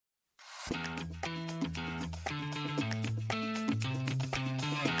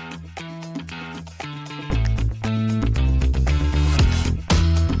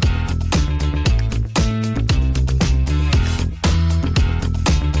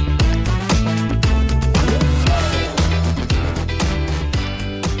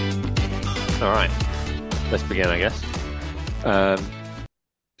let's begin, I guess. Um,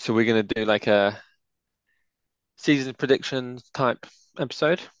 so we're gonna do like a season predictions type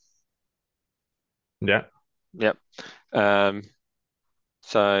episode. Yeah. Yep. Um,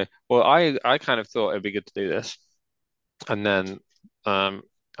 well, I kind of thought it'd be good to do this, and then um,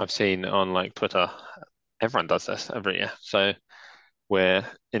 I've seen on like Twitter, everyone does this every year, so we're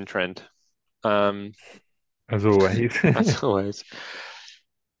in trend. Um, As always. as always.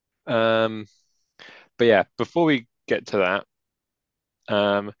 Um, but yeah, before we get to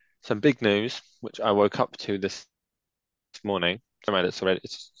that, some big news which I woke up to this morning. I mean,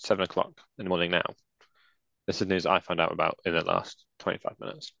 it's 7 o'clock in the morning now. This is news I found out about in the last 25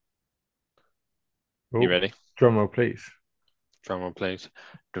 minutes. You Oh, ready? drum roll, please. Drum roll, please.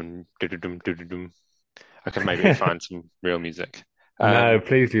 Dun, dun, dun, dun, dun, dun, dun. I can maybe find some real music. No, Um,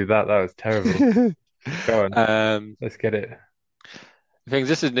 please do that. That was terrible. Go on. um, Let's get it. the thing is,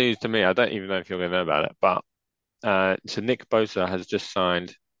 this is news to me. I don't even know if you're going to know about it, but so Nick Bosa has just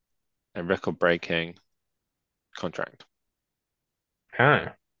signed a record-breaking contract.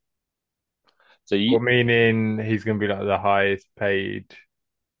 Ah. So you, Well, meaning he's going to be like the highest paid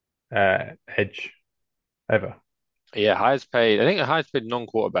edge ever. yeah, highest paid. I think the highest paid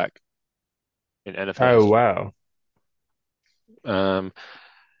non-quarterback in NFL Oh, history. wow. Um,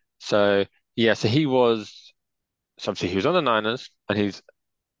 so yeah, so obviously he was on the Niners, and he's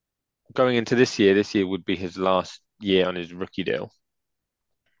going into this year. This year would be his last year on his rookie deal.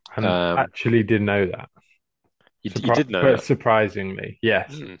 And Um, actually did know that. you did know But that. surprisingly,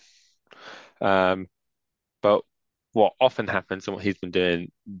 yes. Hmm. Um, but what often happens and what he's been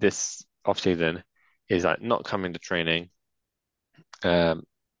doing this offseason is like not coming to training, um,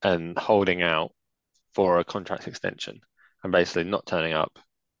 and holding out for a contract extension and basically not turning up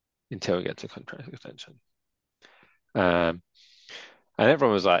until he gets a contract extension. Um, and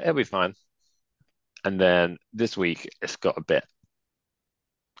everyone was like, it'll be fine. And then this week it's got a bit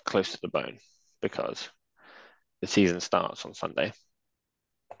close to the bone because the season starts on Sunday.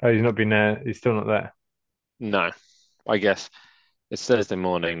 Oh, he's not been there. He's still not there. No, I guess it's Thursday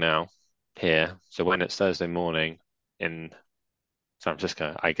morning now here. So when it's Thursday morning in San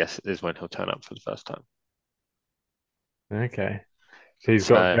Francisco, I guess is when he'll turn up for the first time. Okay. So he's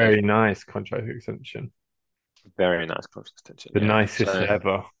got a So very nice contract extension. very nice contract extension, The yeah. nicest So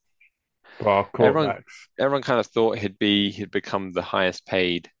ever for our everyone quarterbacks. everyone kind of thought he'd become the highest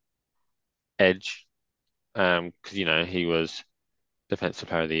paid edge, because he was defensive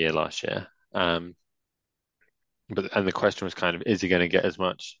player of the year last year. But the question was kind of, is he going to get as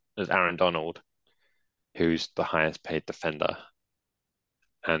much as Aaron Donald, who's the highest paid defender?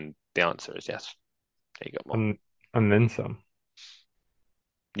 And the answer is yes. He got more. And and then some.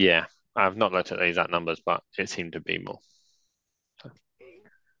 Yeah, I've not looked at the exact numbers, but it seemed to be more. So,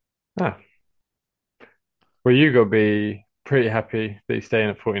 Ah. Well, you got to be pretty happy that he's staying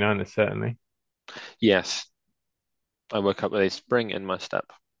at 49ers, certainly. yes, I woke up with a spring in my step.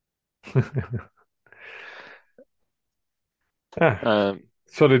 Ah, Um,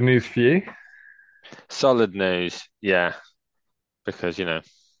 solid news for you. Solid news, yeah, because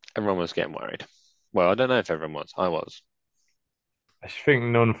everyone was getting worried. Well, I don't know if everyone was. I was. I think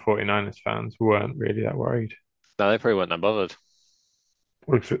non-49ers fans weren't really that worried. No, they probably weren't that bothered.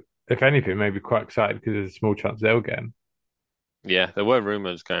 Which, if anything, maybe quite excited because there's a small chance they'll get him. Yeah, there were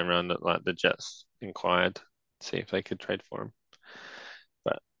rumors going around that like the Jets inquired to see if they could trade for him,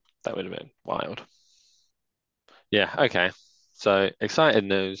 but that would have been wild. Yeah, okay. So excited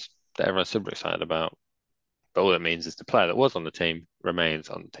news that everyone's super excited about, but all it means is the player that was on the team remains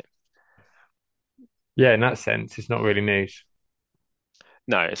on the team. Yeah, in that sense, it's not really news.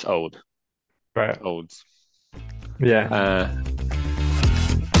 No, it's old. But Old. yeah, Uh,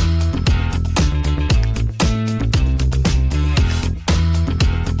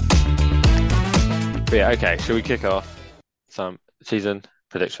 but yeah, okay. Shall we kick off some season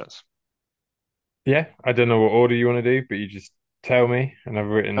predictions? yeah, I don't know what order you want to do, but you just tell me, and I've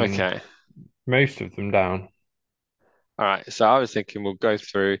written Okay. most of them down. All right. So I was thinking we'll go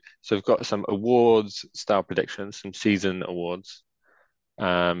through. So we've got some awards style predictions, some season awards.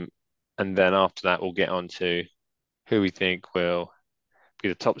 Um, and then after that, we'll get on to who we think will be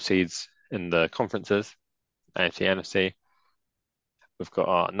the top seeds in the conferences, AFC, NFC. We've got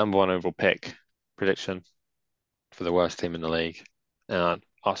our number one overall pick prediction for the worst team in the league, and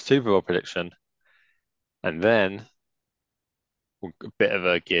our Super Bowl prediction. And then a bit of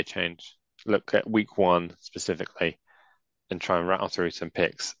a gear change. Look at week one specifically and try and rattle through some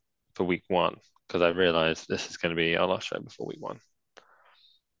picks for week one because I realized this is going to be our last show before week one.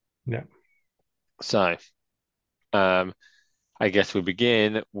 Yeah. So, um, I guess we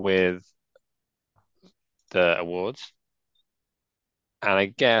begin with the awards. And I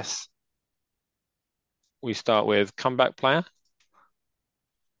guess we start with comeback player.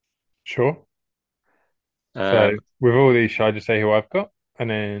 Sure. So Um, with all these, should I just say who I've got? And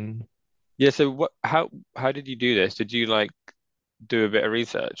then, yeah, so how did you do this? Did you like do a bit of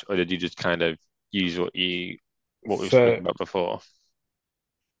research, or did you just kind of use what we've so spoken about before?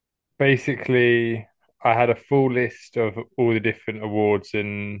 basically, I had a full list of all the different awards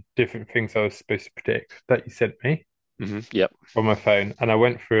and different things I was supposed to predict that you sent me Yep. on my phone. And I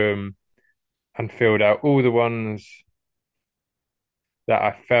went through them and filled out all the ones that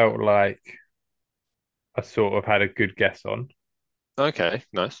I felt like I sort of had a good guess on. Okay,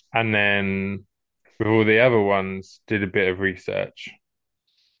 nice. And then with all the other ones, did a bit of research.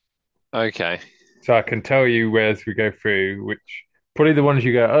 Okay. So I can tell you as we go through, which probably the ones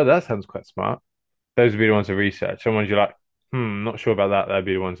you go, oh, that sounds quite smart. Those would be the ones I research. Some ones you're like, not sure about that. That'd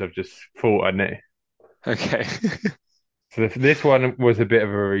be the ones I've just thought I knew. Okay. So this one was a bit of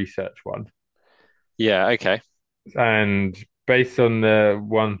a research one. Yeah, okay. And based on the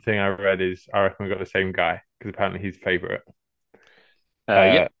one thing I read is I reckon we got the same guy because apparently he's favorite.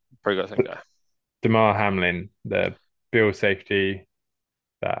 Yep. Uh, Probably got the same guy. Damar Hamlin, the Bill safety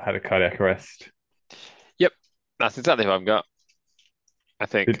that had a cardiac arrest. Yep. That's exactly what I've got. I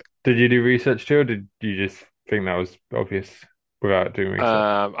think. Did you do research too, or did you just think that was obvious without doing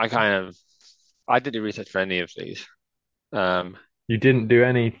research? I kind of I did the research for any of these. Um, You didn't do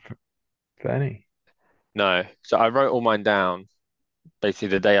any for any. no. So I wrote all mine down. Basically,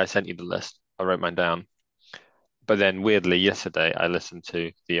 the day I sent you the list, I wrote mine down. But then weirdly, yesterday I listened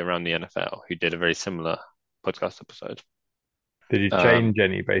to the Around the NFL, who did a very similar podcast episode. Did you Um, change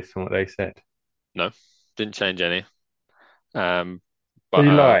any based on what they said? no, didn't change any. Um, Are but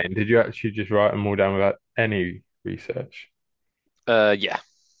you lying? Did you actually just write them all down without any research? yeah.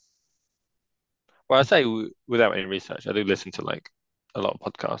 Well, I say without any research, I do listen to like a lot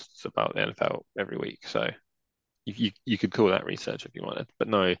of podcasts about the NFL every week. So you could call that research if you wanted, but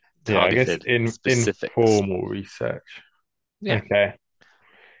no Yeah, I guess targeted in specifics. informal research. Yeah, Okay.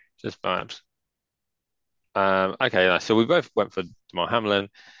 just vibes. Okay, nice. So we both went for Damar Hamlin.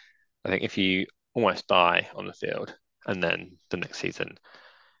 I think if you almost die on the field and then the next season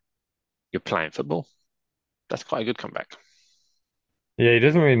you're playing football, that's quite a good comeback. Yeah, he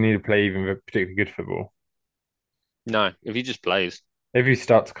doesn't really need to play even particularly good football. No, if he just plays, If he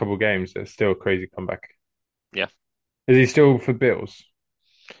starts a couple games, it's still a crazy comeback. yeah. Is he still for Bills?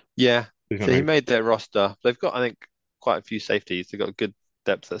 Yeah. He's not So he moved. made their roster. They've got, I think, quite a few safeties. They've got good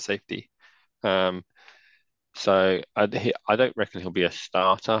depth at safety. Um, so I don't reckon he'll be a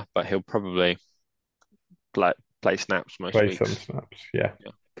starter, but he'll probably play, play snaps most Play some weeks. snaps. Yeah.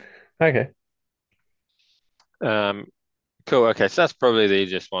 Yeah. Okay. Um, cool. Okay, so that's probably the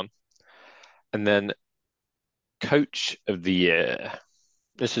easiest one. And then coach of the year.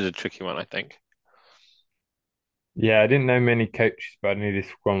 This is a tricky one, I think. Yeah, I didn't know many coaches, but I knew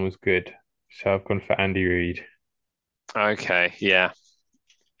this one was good. So I've gone for Andy Reid. Okay, yeah.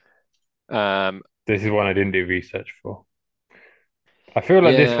 Um, This is one I didn't do research for. I feel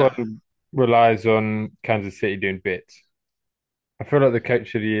like this yeah. one relies on Kansas City doing bits. I feel like the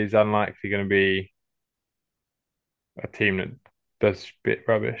coach of the year is unlikely going to be a team that does bit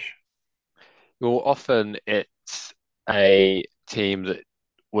rubbish. Well, often it's a team that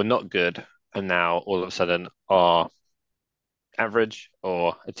were not good and now all of a sudden are average,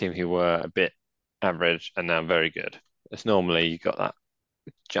 or a team who were a bit average and now very good. It's normally you got that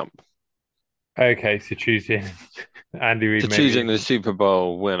jump. Okay, so choosing Andy Reid To maybe. choosing the Super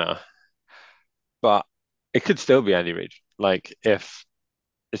Bowl winner, but it could still be Andy Reid. Like if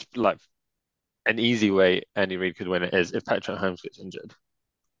it's like an easy way Andy Reid could win it is if Patrick Holmes gets injured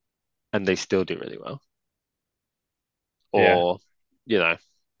and they still do really well. Yeah. Or, you know,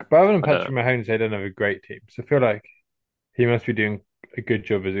 But other than I don't Patrick know. Mahomes, they don't have a great team. So I feel like he must be doing a good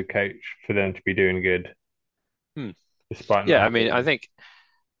job as a coach for them to be doing good Hmm. despite not Yeah, I mean, I having. think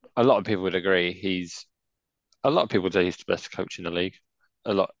a lot of people would agree a lot of people would say he's the best coach in the league.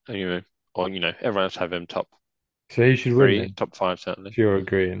 A lot, or everyone else have him top So he should win three, then, top five certainly. if you're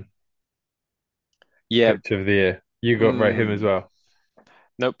agreeing. Yeah. Coach of the year. You got right him as Mm, well.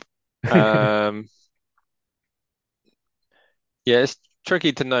 nope. Um, yeah, it's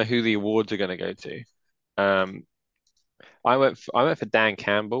tricky to know who the awards are going to go to. Um, I went for Dan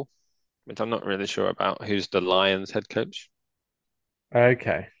Campbell, which I'm not really sure about, who's the Lions head coach.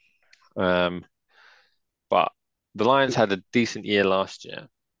 Okay. Um, but the Lions had a decent year last year,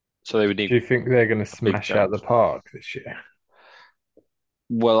 so they would Do need you think they're going to a big smash out jump. the park this year?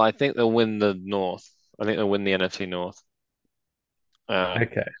 Well, I think they'll win the North. I think they'll win the NFC North, um,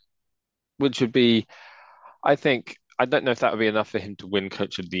 Okay. which would be. I don't know if that would be enough for him to win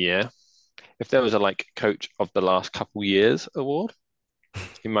Coach of the Year. If there was a like Coach of the last couple years award,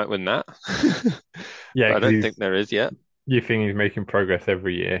 he might win that. Yeah, But I because don't think there is yet. you think he's making progress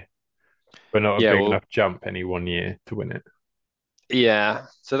every year, but not a Yeah, big well, enough jump any one year to win it. yeah.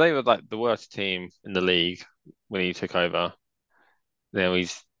 So they were like the worst team in the league when he took over. Now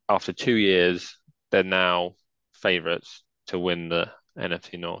he's after 2 years, they're now favourites to win the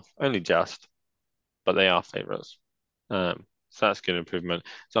NFC North. Only just, but they are favourites. So that's good improvement.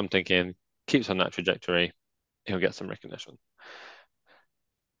 So I'm thinking keeps on that trajectory, he'll get some recognition.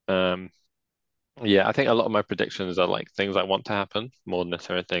 Um, yeah, I think a lot of my predictions are like things I want to happen more than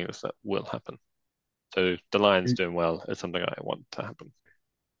necessarily things that will happen. So the Lions doing well is something I want to happen.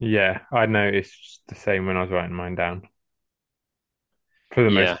 Yeah, I noticed the same when I was writing mine down for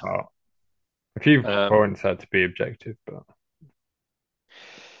the most Yeah. part. A few Um, points had to be objective, but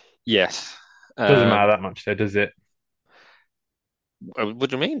yes. doesn't Um, matter that much though, does it? what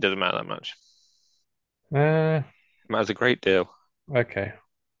do you mean? Doesn't matter that much. Uh, Matters a great deal. okay.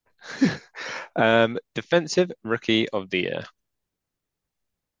 Defensive Rookie of the Year.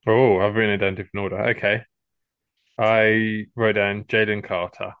 Oh, I've written it down in different order. Okay. I wrote down Jalen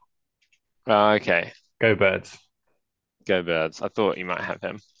Carter. Okay, Go Birds. go Birds. I thought you might have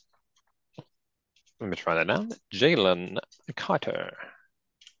him. Let me try that down. Jalen Carter,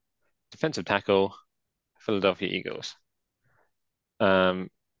 defensive tackle, Philadelphia Eagles. Um,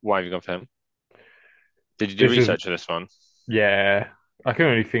 why have you gone for him? Did you do This is, research for this one? yeah, I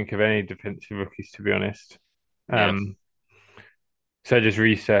couldn't really think of any defensive rookies to be honest. Yeah. Um, so I just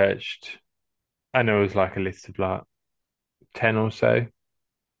researched, and there was like a list of like 10 or so.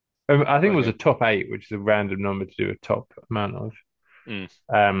 I think it was a Okay. top eight, which is a random number to do a top amount of. Mm.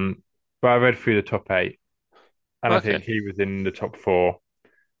 Um, but I read through the top eight, and I Okay. think he was in the top four,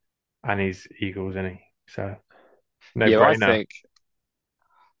 and he's Eagles, isn't he? So no Yeah, well, brainer.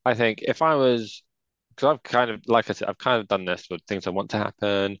 I think if I was, because I've kind of, like I said, I've kind of done this with things I want to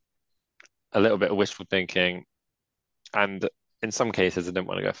happen, a little bit of wishful thinking, and in some cases, I didn't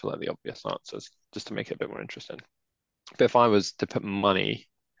want to go for like the obvious answers, just to make it a bit more interesting. But if I was to put money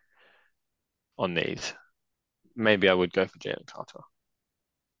on these, maybe I would go for Jalen Carter.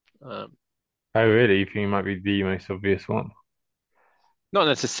 Um, Oh, really? You think he might be the most obvious one? not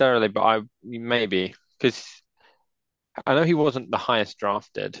necessarily, but I maybe because I know he wasn't the highest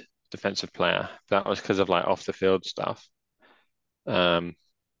drafted defensive player. That was because of like off the field stuff. Um,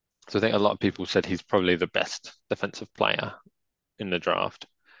 so I think a lot of people said he's probably the best defensive player in the draft,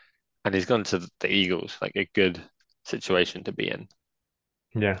 and he's gone to the Eagles, like a good situation to be in.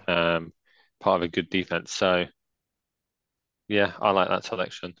 Yeah. Um, part of a good defense. So yeah, I like that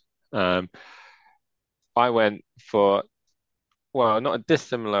selection. Um, I went for well, not a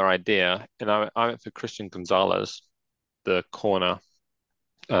dissimilar idea, and I went for Christian Gonzalez, the corner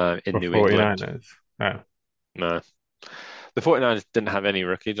in For New England. 49ers. Oh, No, the 49ers didn't have any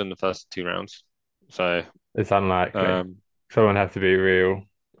rookies in the first 2 rounds. So, it's unlikely. um, Someone has to be real.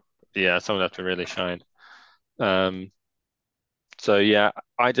 yeah, someone have to really shine. Um, so yeah,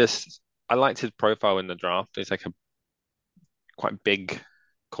 I liked his profile in the draft. He's like a quite big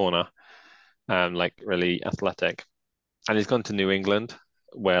corner, like really athletic. And he's gone to New England,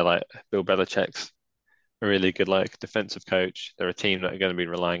 where like Bill Belichick's a really good like defensive coach. They're a team that are going to be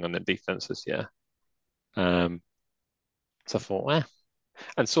relying on their defense this year. Um, so I thought,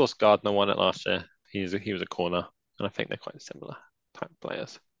 and Sauce Gardner won it last year. He was a corner, and I think they're quite similar type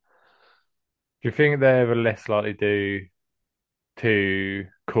players. Do you think they ever less likely do two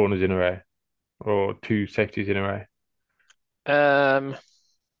corners in a row or two safeties in a row? Um,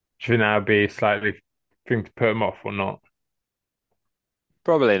 Do you think that would be a slightly thing to put them off or not?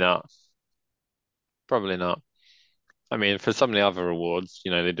 Probably not. Probably not. I mean, for some of the other awards,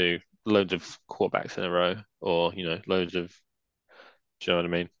 they do loads of quarterbacks in a row, or loads of. Do you know what I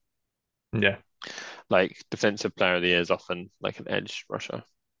mean? Yeah. Like defensive player of the year is often like an edge rusher,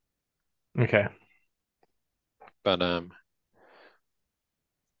 Okay. but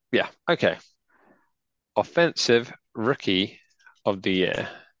yeah, okay. Offensive rookie of the year,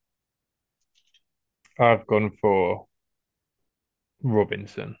 I've gone for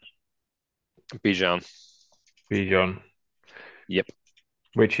Robinson, Bijan. Bijan, Yep.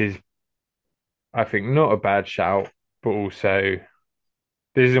 which is, I think, not a bad shout, but also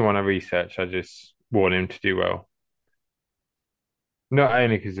this isn't one I researched. I just want him to do well. Not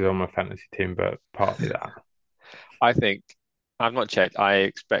only because he's on my fantasy team, but partly that. I think I've not checked. I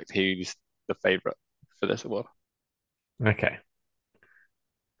expect he's the favorite for this award. Okay.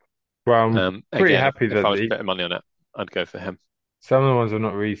 Well, I'm pretty Again, happy if that I was putting money on it, I'd go for him. Some of the ones I've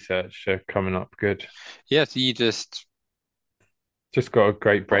not researched are coming up good. Yeah, so you just Just got a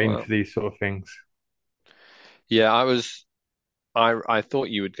great bottle brain for up. these sort of things. Yeah, I thought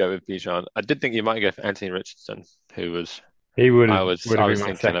you would go with Bijan. I did think you might go for Anthony Richardson, who was He would I have was would I have been was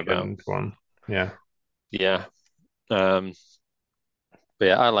my thinking about. second one. Yeah. Yeah. Um, but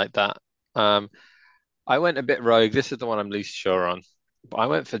yeah, I like that. Um, I went a bit rogue. This is the one I'm least sure on. But I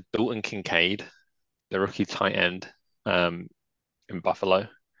went for Dalton Kincaid, the rookie tight end, um, in Buffalo.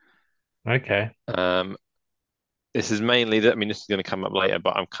 Okay. Um, this is mainly that, I mean, this is going to come up later,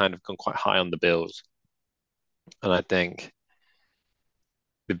 but I'm kind of gone quite high on the Bills. And I think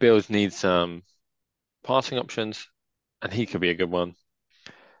the Bills need some passing options, and he could be a good one.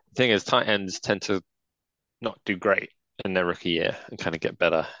 The thing is, tight ends tend to not do great in their rookie year and kind of get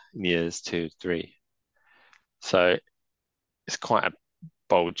better in years two, three. So it's quite a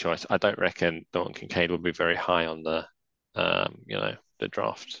bold choice. I don't reckon Dalton Kincaid will be very high on the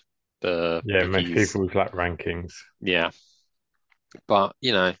draft, the Yeah, most bookies. people's like rankings. Yeah, but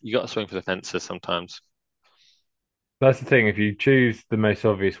you got to swing for the fences sometimes. That's the thing. If you choose the most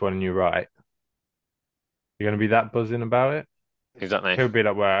obvious one and you're right, you're going to be that buzzing about it. Exactly. He'll be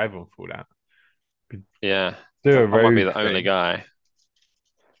like where everyone thought out. Yeah, Do a I might be rogue the only thing guy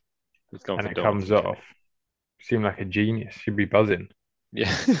who's gone and for it Dalton comes off. Kincaid. Seem like a genius. You'd be buzzing.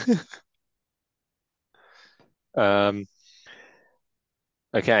 Yeah. Um,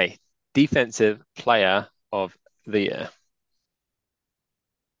 okay. Defensive player of the year.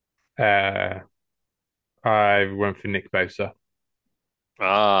 Uh, I went for Nick Bosa.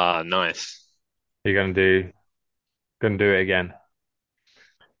 Ah, nice. You're gonna do it again.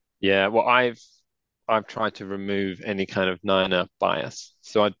 Yeah, well, I've tried to remove any kind of Niner bias.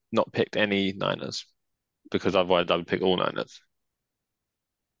 So I've not picked any Niners because otherwise I would pick all Niners.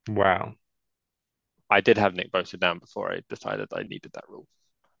 Wow. I did have Nick Bosa down before I decided I needed that rule.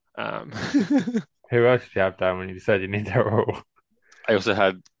 Um, Who else did you have down when you decided you need that role? I also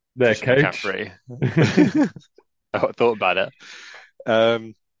had Their Christian coach. McCaffrey. I thought about it.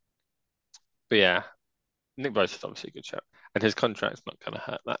 Um, but yeah, Nick Bosa is obviously a good shout, and his contract's not going to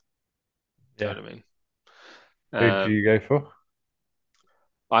hurt that. Do you Yeah. know what I mean? Who did you go for?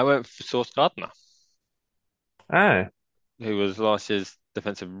 I went for Sauce Gardner, Ah, who was last year's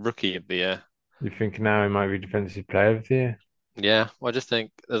defensive rookie of the year. you think now he might be defensive player of the year? Yeah, well, I just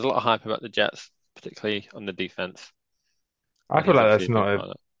think there's a lot of hype about the Jets, particularly on the defense, I and feel he's like obviously that's a big not a part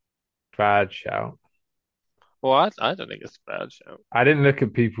of it. bad shout. Well, I don't think it's a bad show. I didn't look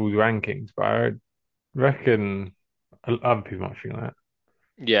at people's rankings, but I reckon other people might think that.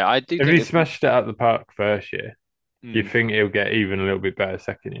 Yeah, I do If think he it's smashed it out the park first year, you mm, think he'll get even a little bit better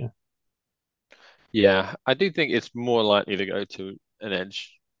second year. yeah, I do think it's more likely to go to an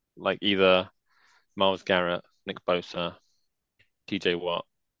edge, like either Miles Garrett, Nick Bosa, TJ Watt.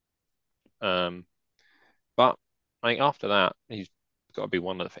 Um, but I think after that, he's got to be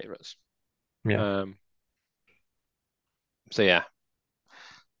one of the favorites. Yeah. Um, so yeah,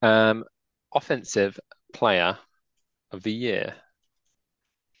 um, offensive player of the year.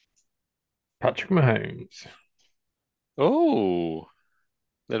 Patrick Mahomes. Oh, a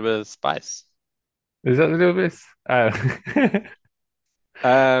little bit of spice. Is that the little bit? Oh.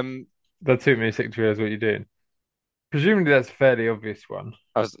 Um, That took me a sec to realize what you're doing. Presumably that's a fairly obvious one.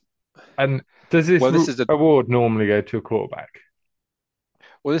 I was And does this well. This is the award normally go to a quarterback?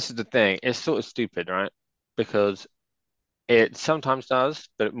 Well, this is the thing. It's sort of stupid, right? Because it sometimes does,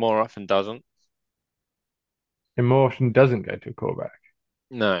 but it more often doesn't. It more often doesn't go to a quarterback.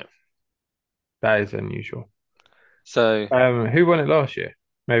 No. That is unusual. So, Who won it last year?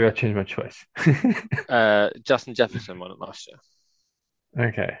 Maybe I'll change my choice. Justin Jefferson won it last year.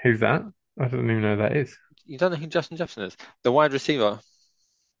 Okay, who's that? I don't even know who that is. You don't know who Justin Jefferson is? The wide receiver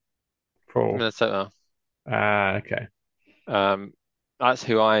from For Minnesota. okay. Um, that's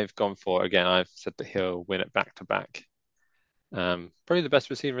who I've gone for. Again, I've said that he'll win it back to back. Probably the best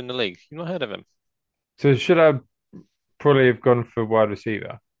receiver in the league. You've not heard of him? So should I probably have gone for wide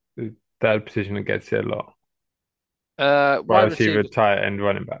receiver? That position that gets it a lot. Wide Wide receiver, receiver. tight end,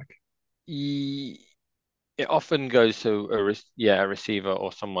 running back. He, it often goes to a receiver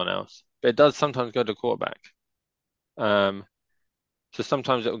or someone else, but it does sometimes go to quarterback. Um, So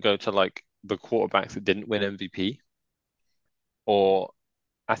sometimes it'll go to like the quarterbacks that didn't win MVP, or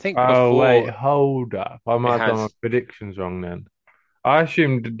I think Oh wait, before hold up. I it might have done my has. predictions wrong then. I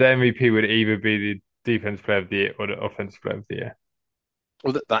assumed the MVP would either be the defense player of the year or the offensive player of the year.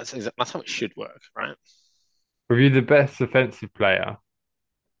 Well, that's how it should work, right? If you're the best offensive player,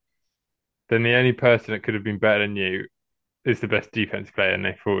 then the only person that could have been better than you is the best defense player, and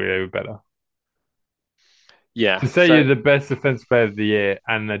they thought they were better. Yeah. To say So you're the best defensive player of the year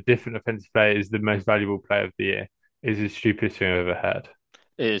and a different offensive player is the most valuable player of the year is the stupidest thing I've ever heard.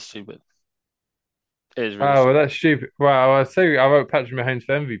 it is stupid. It is really Oh, well, stupid. that's stupid. Well, I say I wrote Patrick Mahomes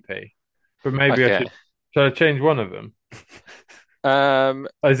for MVP, but maybe I Okay. should. Should I change one of them? Um,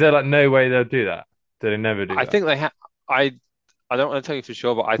 Is there like no way they'll do that? Do they never do I that? think they have. I don't want to tell you for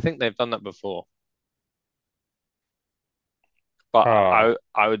sure, but I think they've done that before. But Oh,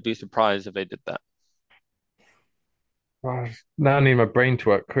 I would be surprised if they did that. well, now I need my brain to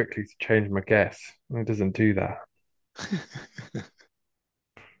work quickly to change my guess. It doesn't do that.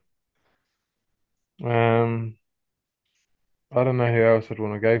 Um, I don't know who else I'd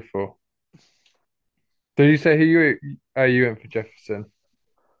want to go for. Did you say who you went for Jefferson?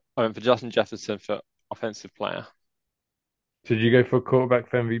 I went for Justin Jefferson for offensive player. Did you go for a quarterback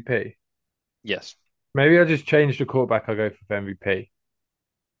for MVP? Yes. Maybe I'll just change the quarterback I'll go for MVP,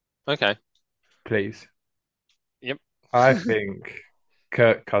 Okay. please. Yep. I think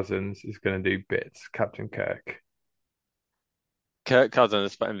Kirk Cousins is going to do bits, Captain Kirk. Kirk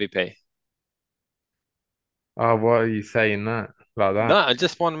Cousins for MVP. Oh, what are you saying that like No, that? I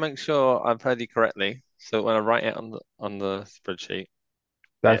just want to make sure I've heard you correctly. So when I write it on the spreadsheet, it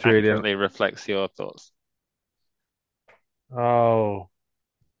That's really accurately reflects your thoughts. oh.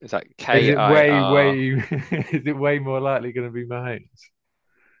 It's like Is it KIR. is it way more likely going to be Mahomes?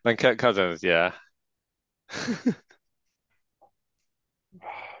 Then Kirk Cousins, yeah.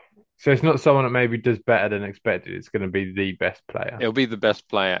 So it's not someone that maybe does better than expected. It's going to be the best player. It'll be the best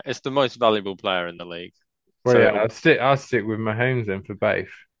player. It's the most valuable player in the league. Well, So yeah, it'll, I'll stick with Mahomes then for both.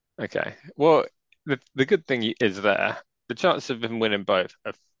 okay. Well, the good thing is there. The chance of him winning both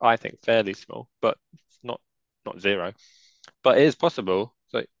are, I think, fairly small, but it's not zero. But it is possible.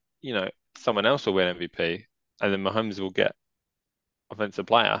 So, someone else will win MVP and then Mahomes will get offensive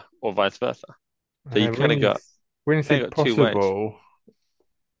player or vice versa. So you Uh, when you when you say kind of got two ways. possible,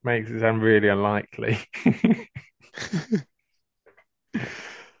 makes it sound really unlikely.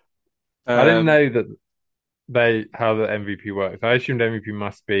 I didn't Um, know that they how the MVP works. I assumed MVP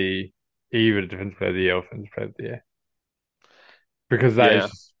must be either the defensive player of the year or offensive player of the year because that is yeah.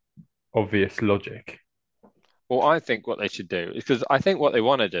 just obvious logic. Well, I think what they should do is because I think what they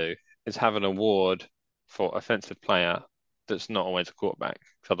want to do is have an award for offensive player that's not always a quarterback,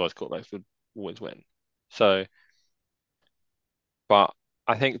 because otherwise quarterbacks would always win. So, but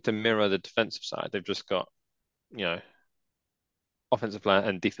I think to mirror the defensive side, they've just got, you know, offensive player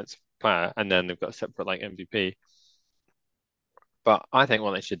and defensive player, and then they've got a separate like MVP. But I think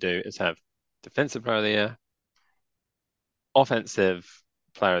what they should do is have defensive player of the year, offensive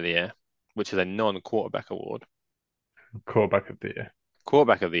player of the year, which is a non-quarterback award, Quarterback of the year.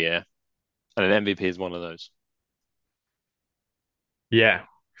 quarterback of the year, and an MVP is one of those. Yeah.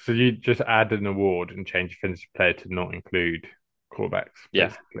 So you just add an award and change defensive player to not include quarterbacks,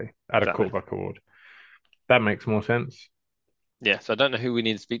 Yeah, basically. Add a exactly. quarterback award. That makes more sense. Yeah, so I don't know who we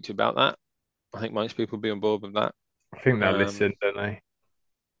need to speak to about that. I think most people will be on board with that. I think they'll Um, listen, don't they?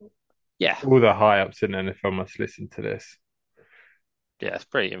 yeah, All the high ups in NFL must listen to this. yeah, it's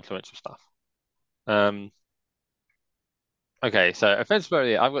pretty influential stuff. Um, okay, so offensive player of the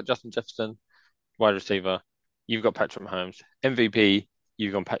year, I've got Justin Jefferson, wide receiver. You've got Patrick Mahomes. MVP,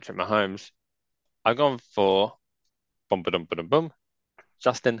 you've gone Patrick Mahomes. I've gone for bum ba dum ba dum bum,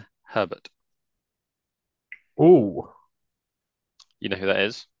 Justin Herbert. Oh, You know who that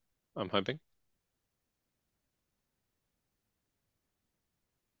is? I'm hoping.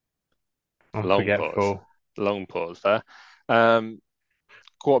 I'm Long pause. forgetful. Long pause there. Um,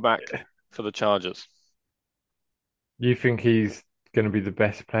 quarterback for the Chargers. You think he's going to be the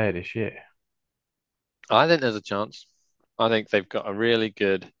best player this year? I think there's a chance. I think they've got a really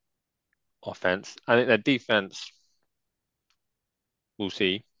good offense. I think their defense, we'll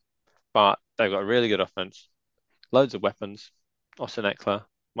see, but they've got a really good offense. Loads of weapons. Austin Eckler,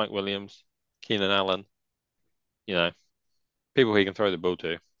 Mike Williams, Keenan Allen, you know, people he can throw the ball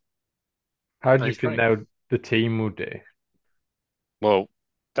to. How do And you he's think great. the team will do? Well,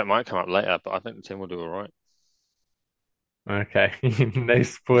 that might come up later, but I think the team will do all right. Okay, no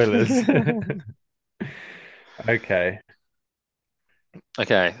spoilers. Okay,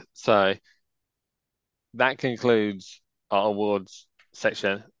 Okay, so that concludes our awards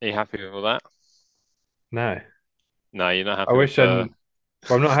section. Are you happy with all that? no. No, you're not I happy with wish the.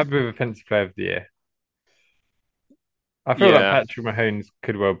 well, I'm not happy with Offensive Player of the Year. I feel like Yeah, Patrick Mahomes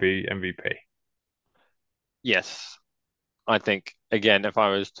could well be MVP. yes. I think, again, if I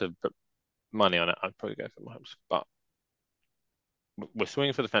was to put money on it, I'd probably go for Mahomes. But we're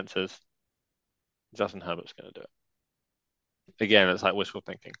swinging for the fences. Justin Herbert's going to do it. Again, it's like wishful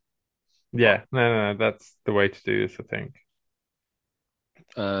thinking. But Yeah, no, that's the way to do this, I think.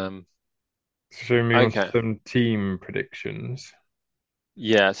 um, So shall we move on to okay, some team predictions?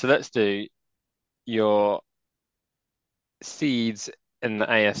 yeah. So let's do your seeds in the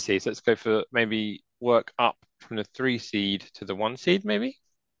AFC. So let's go for maybe work up from the three seed to the one seed, maybe.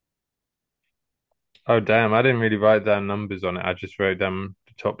 Oh, damn, I didn't really write down numbers on it. I just wrote down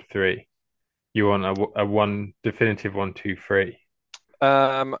the top three. You want a one definitive one, two, three.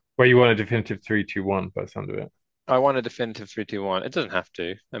 Um, Well, you want a definitive three, two, one by the sound of it. I want a definitive 3-2-1. It doesn't have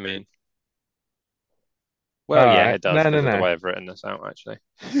to. I mean, All well, yeah, right. it does No, no, because of the no. way I've written this out, actually.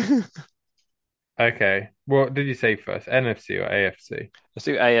 Okay. What did you say first? NFC or AFC? Let's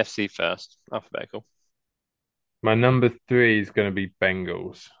do AFC first, alphabetical. My number three is going to be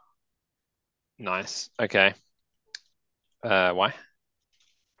Bengals. Nice. Okay. Why?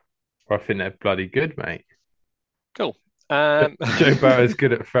 I think they're bloody good, mate. Cool. Um, Joe Burrow's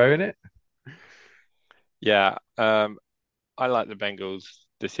good at throwing it. yeah. I like the Bengals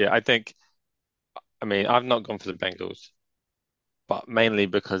this year. I mean, I've not gone for the Bengals, but mainly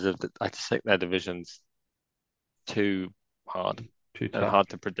because I just think their division's too hard Too and tough. hard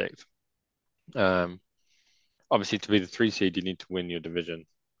to predict. Um, Obviously, to be the three seed, you need to win your division,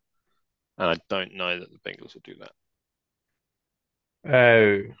 and I don't know that the Bengals will do that.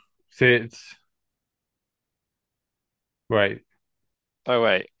 Oh, see, it's wait. Oh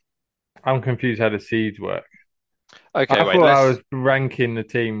wait, I'm confused how the seeds work. okay, I wait. thought I Let's was ranking the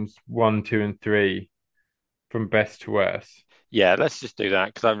teams one, two, and three from best to worst. Yeah, let's just do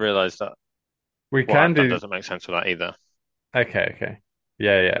that because I realised that We what can I've done do. doesn't make sense for that either. Okay, okay.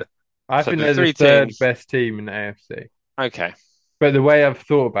 Yeah, yeah. I So think the they're the three third teams, best team in the AFC. okay, But the way I've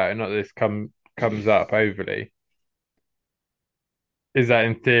thought about it, not that this comes up overly, is that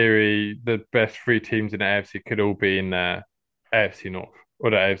in theory the best three teams in the AFC could all be in the AFC North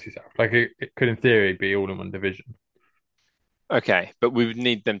or the AFC South. Like it could in theory be all in one division. okay, but we would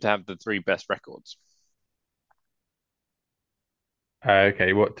need them to have the three best records.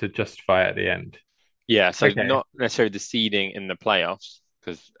 Okay, what to justify at the end? Yeah, so Okay, not necessarily the seeding in the playoffs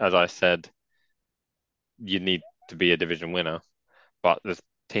because, as I said, you need to be a division winner, but the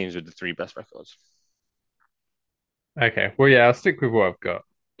teams with the three best records. okay. Well, yeah, I'll stick with what I've got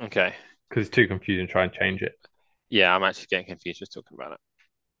Okay, because it's too confusing to try and change it. yeah, I'm actually getting confused just talking about it.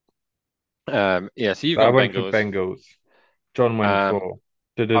 Yeah, so you've But I gone went for Bengals, Bengals. John went um, for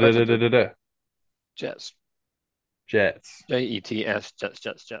I went for the da-da-da-da-da-da, Jets, Jets,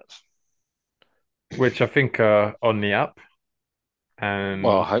 Jets, Jets. which I think are on the up,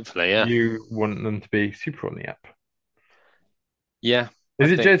 Well, and hopefully, yeah, you want them to be super on the up. yeah. I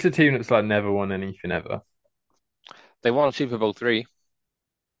Is it Jets think a team that's like never won anything ever? they won Super Bowl three.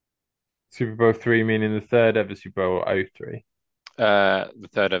 Super Bowl three meaning the third ever Super Bowl oh 03. The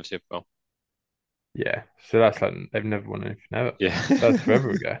third ever Super Bowl. Yeah, so that's like they've never won anything ever. Yeah, That's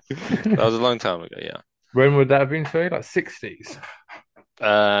forever ago. that was a long time ago. Yeah. When would that have been? Sorry, like 60s.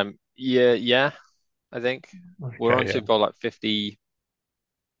 Yeah, yeah. I think we're Okay, on yeah. Super Bowl like 58.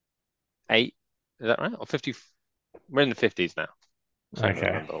 Is that right? Or 50? We're in the 50s now. Trying to Okay.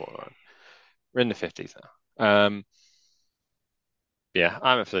 remember what we're in the 50s now. Yeah,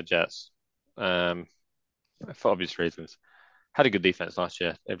 I went for the Jets. Um, for obvious reasons. Had a good defense last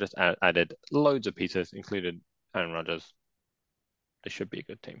year. They've just added loads of pieces, included Aaron Rodgers. They should be a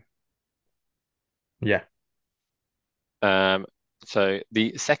good team. Yeah. Um, so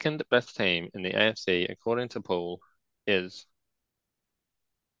the second best team in the AFC, according to Paul, is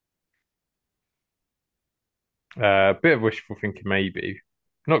A bit of wishful thinking, maybe.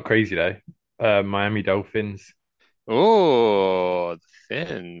 Not crazy though. Miami Dolphins. oh the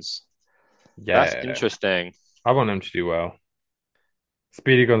Finns. That's Yeah, interesting. I want them to do well.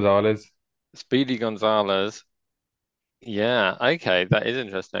 Speedy Gonzalez. Speedy Gonzalez. Yeah, okay, that is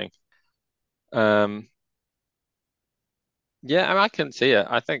interesting. Um, yeah, I mean, I can see it.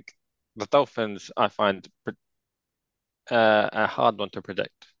 I think the Dolphins, I find a hard one to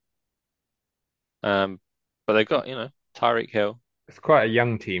predict. Um, but they've got, Tyreek Hill. It's quite a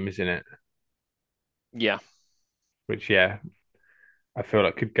young team, isn't it? Yeah. Which, yeah, I feel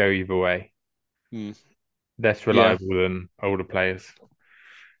like could go either way. Mm, Less yeah. reliable than older players.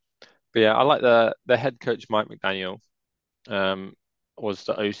 But yeah, I like the head coach Mike McDaniel. Was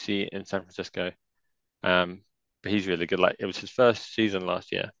the OC in San Francisco. Um, but he's really good. Like it was his first season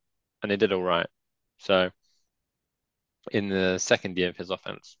last year, and they did all right. So in the second year of his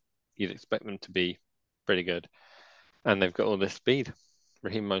offense, you'd expect them to be pretty good. And they've got all this speed.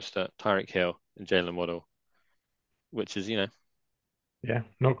 Raheem Mostert, Tyreek Hill, and Jalen Waddle, which is, Yeah,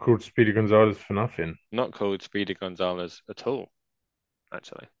 not called Speedy Gonzalez for nothing. not called Speedy Gonzalez at all,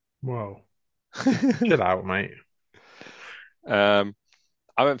 actually. Whoa, chill out, mate. Um,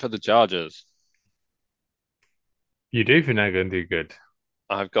 I went for the Chargers. You do think they're going to do good?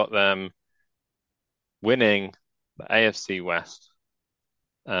 I've got them winning the AFC West,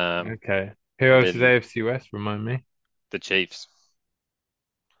 Okay. Who and else is then AFC West? Remind me. the Chiefs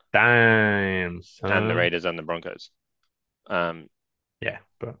Damn, and the son. Raiders and the Broncos. Um, Yeah,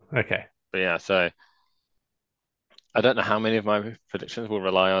 but okay. but yeah, so I don't know how many of my predictions will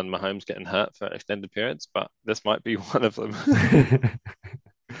rely on Mahomes getting hurt for extended periods, but this might be one of them.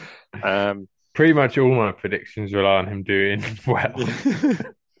 Um, Pretty much all my predictions rely on him doing well.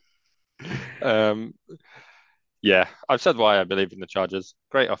 um, yeah, I've said why I believe in the Chargers.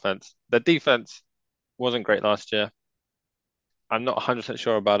 Great offense. Their defense wasn't great last year. I'm not 100%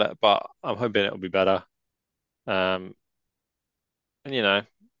 sure about it, but I'm hoping it'll be better. Um, and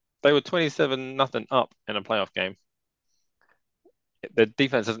they were 27 nothing up in a playoff game. The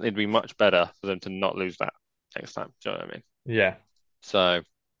defense doesn't need to be much better for them to not lose that next time. Do you know what I mean? Yeah, So,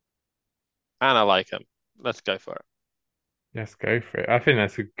 and I like him. Let's go for it. let's go for it. I think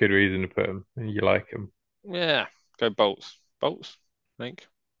that's a good reason to put him. And you like him. Yeah, go Bolts. Bolts, I think.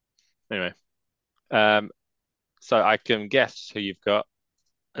 Anyway, um, so I can guess who you've got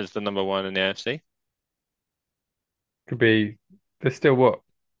as the number one in the AFC. Could be, there's still what,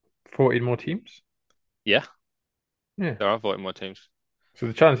 14 more teams? Yeah, Yeah. there are 40 more teams. So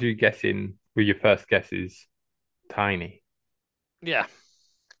the chance of you guessing with your first guess is tiny. Yeah,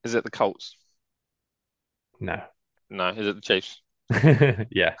 is it the Colts? No. No, is it the Chiefs?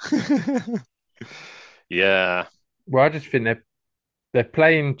 Yeah. Yeah. Well, I just think they're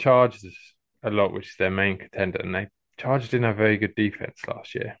playing Chargers a lot, which is their main contender, and they Chargers didn't have very good defense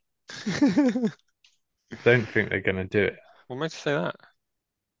last year. Don't think they're gonna do it. What makes you say that?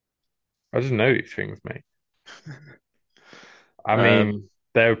 I just know these things, mate. I Um, mean,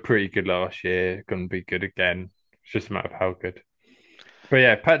 they were pretty good last year, gonna be good again. It's just a matter of how good. But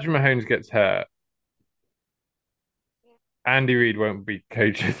yeah, Patrick Mahomes gets hurt. Andy Reid won't be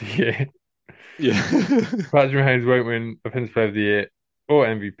coach of the year. yeah. Patrick Mahomes won't win Offensive Player of the Year or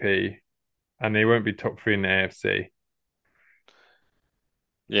MVP, and he won't be top three in the AFC.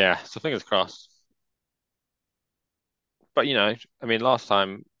 Yeah, so fingers crossed. But I mean, last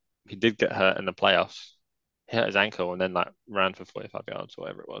time he did get hurt in the playoffs. He hurt his ankle and then like ran for 45 yards or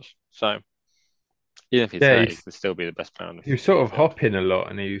whatever it was. So even if he's Yeah, hurt, he can still be the best player on the he was sort football of field. hopping a lot,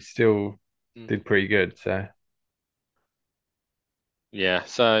 and he still Mm. did pretty good. So, Yeah,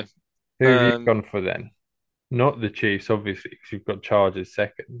 so who have you um, gone for then? Not the Chiefs, obviously, because you've got Chargers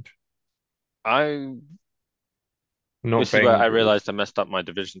second. I Not this is where I Bengals. realized I messed up my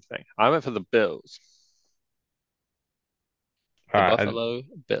division thing. I went for the Bills, All the right, Buffalo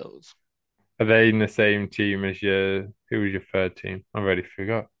Bills. are they in the same team as your? Who was your third team? I already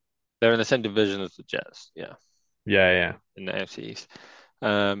forgot. They're in the same division as the Jets, yeah, Yeah, yeah, in the AFC East.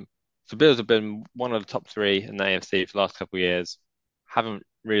 So Bills have been one of the top three in the AFC for the last couple of years. Haven't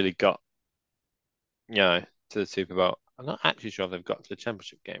really got, to the Super Bowl. I'm not actually sure if they've got to the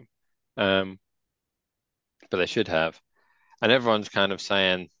championship game, um, but they should have. And everyone's kind of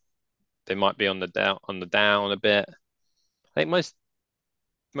saying they might be on the down a bit. I think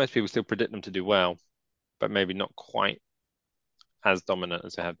most people still predict them to do well, but maybe not quite as dominant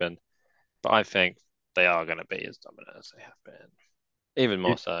as they have been. But I think they are going to be as dominant as they have been, even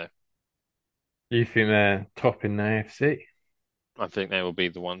you, more so. you think they're top in the AFC? I think they will be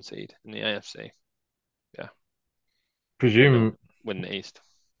the one seed in the AFC. Yeah, win the Presume. win the East.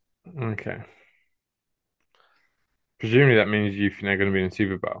 Okay. Presumably that means you think they're going to be in the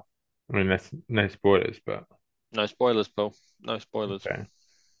Super Bowl. I mean, that's no spoilers, but No spoilers, Paul. No spoilers. okay.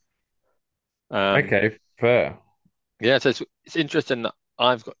 Um, Okay, fair. yeah, so it's interesting that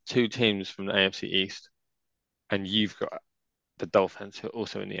I've got two teams from the AFC East, and you've got the Dolphins, who are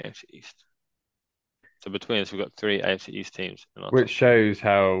also in the AFC East. So between us, we've got three AFC East teams in our Which top three. shows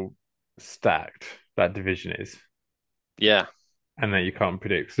how stacked that division is Yeah, and that you can't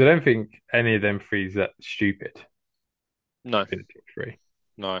predict. So I don't think any of them three is that stupid no, in the top three.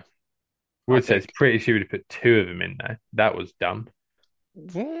 no. I Would say it's think. pretty stupid to put two of them in there. That was dumb.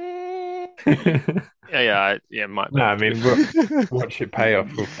 Yeah, No, yeah, it might have I mean, we'll been. watch it pay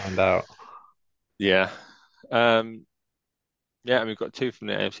off. We'll find out. Yeah. Um, yeah, and we've got two from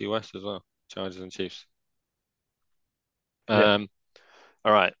the AFC West as well, Chargers and Chiefs. Yeah. Um,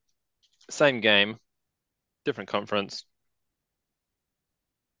 all right, same game, different conference.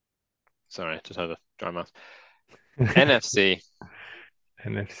 Sorry, just had a dry mouth. NFC.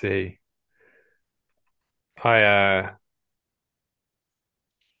 NFC.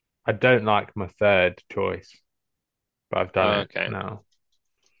 I don't like my third choice, but I've done it Okay. now.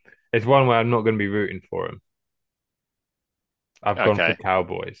 It's one where I'm not going to be rooting for them. I've gone for Okay.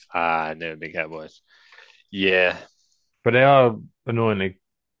 Cowboys, Ah, no, big Cowboys. Yeah. but they are annoyingly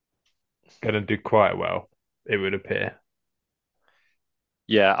going to do quite well, it would appear.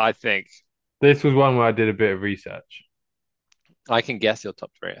 Yeah, I think This was one where I did a bit of research. I can guess your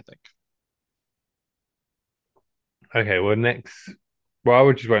top three, I think. Okay, well, next, well, I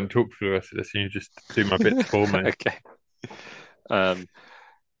would just won't talk for the rest of this and you just do my bits for me. Okay. Um,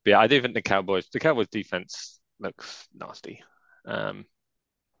 but yeah, I do think the Cowboys defense looks nasty. Um,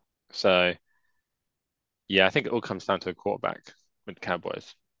 so yeah, I think it all comes down to the quarterback with the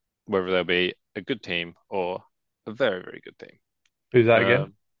Cowboys, whether they'll be a good team or a very, very good team. Who's that again?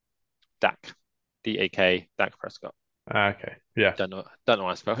 Um, Dak, D-A-K, Dak Prescott. Ah, okay, yeah, Don't know how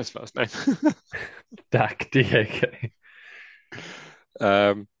I spell his first name. Dak DAK.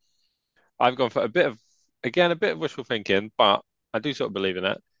 Um, I've gone for a bit of wishful thinking, but I do sort of believe in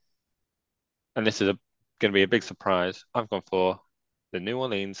it. And this is going to be a big surprise. I've gone for the New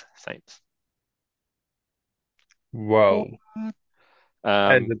Orleans Saints. What? Whoa,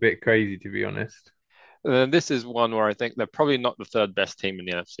 that's Um, a bit crazy to be honest. this is one where I think they're probably not the third best team in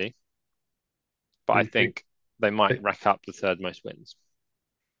the NFC, but What do I you think? think they might rack up the third most wins.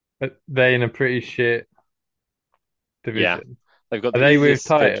 They in a pretty shit Yeah, division. they've got Are the they with easiest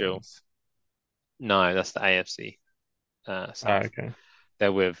schedule. Titans? No, that's the AFC Ah, South. okay,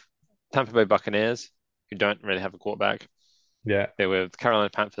 They're with Tampa Bay Buccaneers, who don't really have a quarterback. yeah. They're with Carolina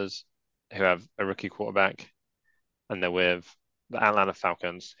Panthers, who have a rookie quarterback, and they're with the Atlanta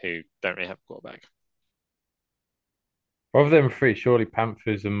Falcons, who don't really have a quarterback. Of them three, surely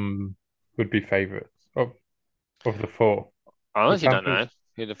Panthers would be favourites of the four. I The honestly don't know Panthers,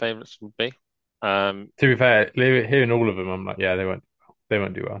 who the favorites would be. Um, to be fair, hearing all of them, I'm like, yeah, they won't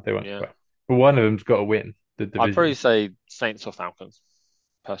do well. They won't do yeah, well. But one of them's got to win the I'd probably division. say Saints or Falcons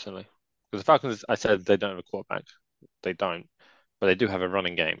personally, because the Falcons, I said they don't have a quarterback. They don't, but they do have a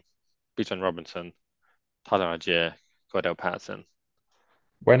running game. Bijan Robinson, Tyler Algier, Cordell Patterson,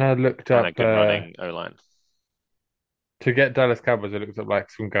 When I looked and a up good running O line. to get Dallas Cowboys, I looked up like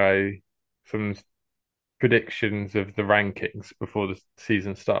some predictions of the rankings before the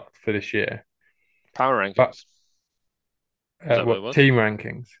season starts for this year. Power But rankings. Is that what it what was? team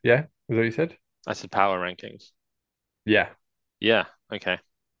rankings? Yeah, is that what you said? I said power rankings. Yeah, Yeah, okay.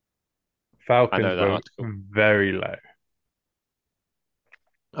 I Falcons know that were article. very low,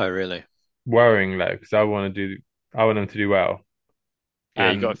 Oh, really? worrying low because I want them to do well, Yeah,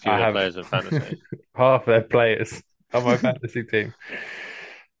 you got a and few of I their have players in fantasy. half their players on my fantasy team.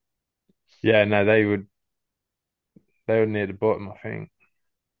 Yeah, no, they were near the bottom, I think.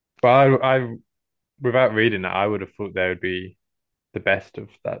 But I without reading that, I would have thought they would be the best of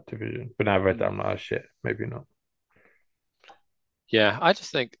that division. But now I've read that, I'm like, oh, shit, maybe not. Yeah, I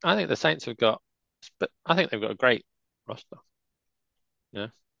think the Saints have got, but I think they've got a great roster. Yeah,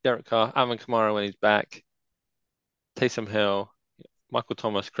 Derek Carr, Alvin Kamara when he's back, Taysom Hill, Michael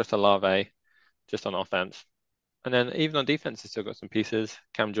Thomas, Chris Olave, just on offense, and then even on defense, they've still got some pieces.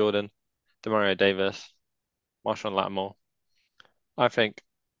 Cam Jordan, Demario Davis, Marshawn Lattimore. I think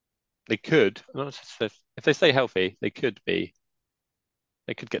they could, I'm not sure if they stay healthy, they could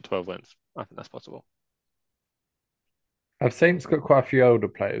get 12 wins. I think that's possible. Have Saints got quite a few older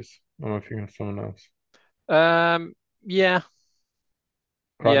players? Or am I thinking of someone else? Um, yeah,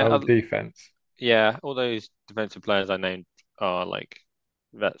 Quite an yeah, old defense, yeah. All those defensive players I named are like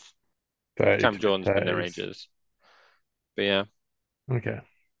vets. 30 Cam to mid Jordan's been their 30s. ages. But yeah, Okay.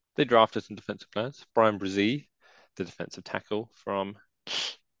 they drafted some defensive players. Brian Brzee, the defensive tackle from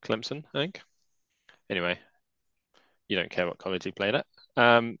Clemson, I think. Anyway, you don't care what college he played at.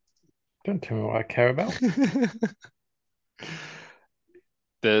 Don't tell me what I care about.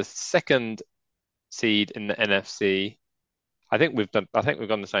 The second seed in the NFC, I think we've gone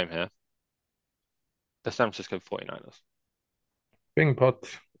the same here. The San Francisco 49ers. Bing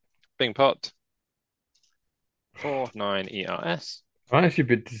pot. Bing pot, 4-9 ERS. I'm actually a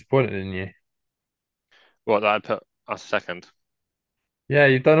bit disappointed in you. What did I put as second? Yeah,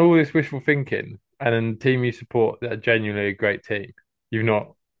 you've done all this wishful thinking, and then the team you support that are genuinely a great team. You've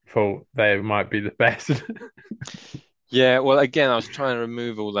not thought they might be the best. Yeah, well, again, I was trying to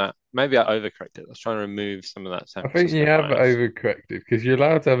remove all that. Maybe I overcorrected. I was trying to remove some of that San I think you Francisco have bias. overcorrected because you're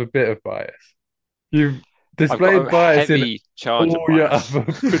allowed to have a bit of bias. You've I've got displayed a bias in heavy charge of all your bias. other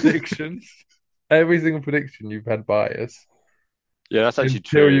predictions. Every single prediction you've had bias Yeah, that's actually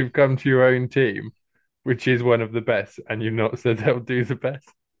until true. you've come to your own team, which is one of the best, and you've not said they'll do the best.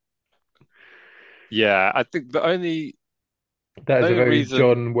 Yeah, I think the only That the is a only very reason,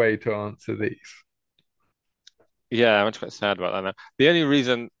 John way to answer these. yeah, I'm actually quite sad about that now. The only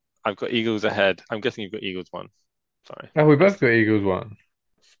reason I've got Eagles ahead. I'm guessing you've got Eagles one. Sorry. Oh, we both That's got Eagles one.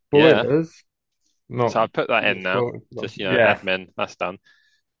 yeah. Spoilers. Not So I put that in now. spoilers. Just, Yeah, admin. That's done.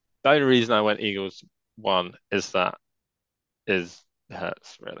 The only reason I went Eagles one is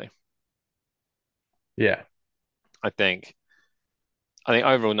Hurts, really. yeah. I think I think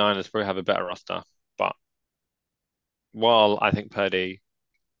overall Niners probably have a better roster, but while I think Purdy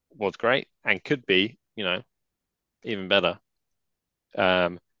was great and could be, even better,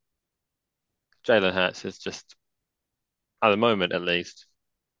 um, Jalen Hurts is just at the moment at least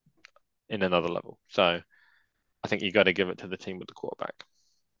in another level. So I think you got to give it to the team with the quarterback.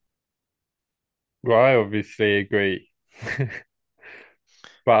 Well, I obviously agree.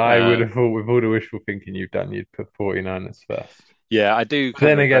 But I would Um, have thought with all the wishful thinking you've done, you'd put 49ers first. yeah, I do But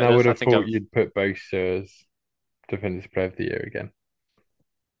kind of then again, regret I this. would I have think thought I've you'd put Bosa as Defensive Player of the Year again.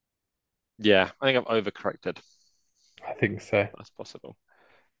 yeah, I think I've overcorrected. I think so. That's possible.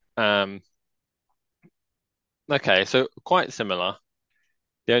 Um, okay, so quite similar.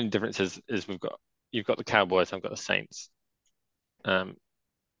 The only difference is you've got the Cowboys, I've got the Saints. Um,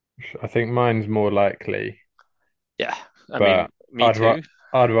 I think mine's more likely, yeah, I mean, but me I'd ra too.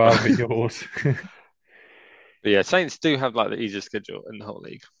 I'd But, rather yours. but yeah, Saints do have like the easiest schedule in the whole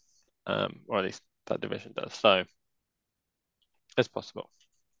league, or at least that division does. So it's possible.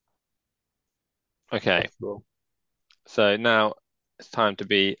 Okay, Possible. so now it's time to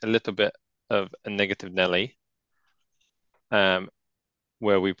be a little bit of a negative Nelly, um,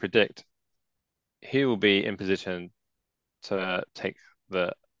 where we predict who will be in position to take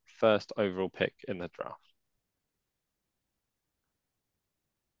the first overall pick in the draft.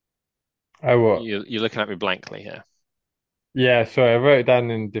 Oh, what? You're looking at me blankly here. Yeah, sorry, I wrote it down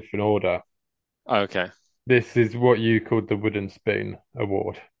in different order. Okay. This is what you called the Wooden Spoon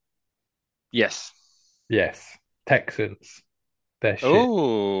Award. Yes. Yes. Texans. They're shit.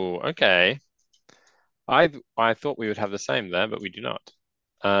 Oh, okay. I thought we would have the same there, but we do not.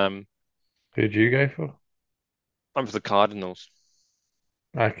 Um, Who'd you go for? I'm for the Cardinals.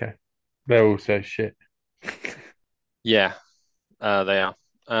 Okay. They're also shit. Yeah, they are.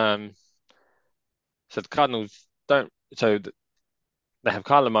 Um, so the Cardinals don't. They have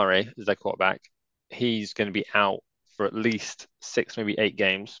Kyler Murray as their quarterback. He's going to be out for at least six, maybe 8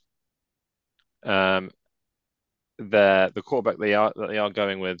 games. Um, the quarterback they are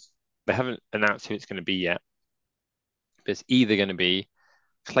going with, they haven't announced who it's going to be yet. But it's either going to be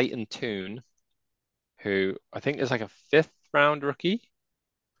Clayton Tune, who I think is like a fifth round rookie,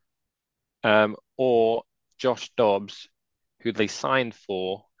 or Josh Dobbs, who they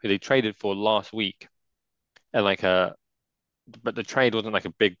traded for last week, and but the trade wasn't like a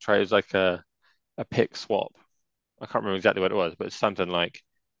big trade; it was like a pick swap. I can't remember exactly what it was, but it's something like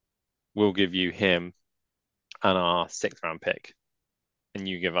we'll give you him and our sixth round pick, and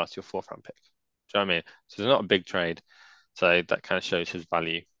you give us your fourth round pick. Do you know what I mean? So it's not a big trade, so that kind of shows his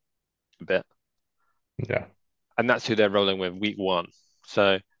value a bit, Yeah. and that's who they're rolling with week one.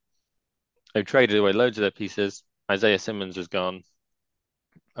 So they've traded away loads of their pieces. Isaiah Simmons is gone.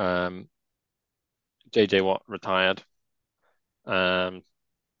 Um, JJ Watt retired. Um,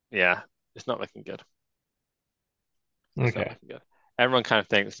 yeah, it's not looking good. It's not Okay. looking good. Everyone kind of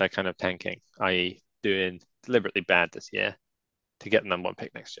thinks they're kind of tanking, i.e., doing deliberately bad this year to get the number one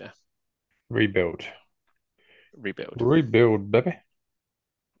pick next year. Rebuild. Rebuild. Rebuild, baby.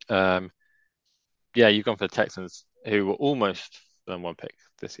 Um, yeah, you've gone for the Texans, who were almost the number one pick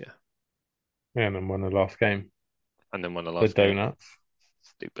this year, Yeah, and then won the last game. and then won the The last game. donuts.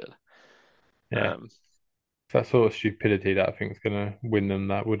 Stupid. Yeah. Um, It's that sort of stupidity that I think is going to win them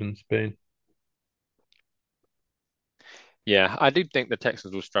that wooden spoon. yeah, I do think the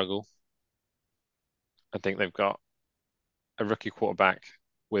Texans will struggle. I think they've got a rookie quarterback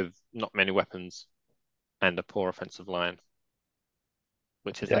with not many weapons and a poor offensive line,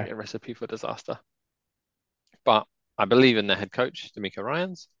 which is like Yeah. a recipe for disaster. But I believe in their head coach, DeMeco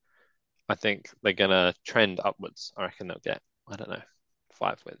Ryans. I think they're gonna trend upwards. I reckon they'll get, I don't know,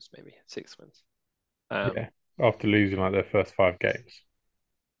 5 wins, maybe 6 wins. Um, Yeah. After losing like their first 5 games.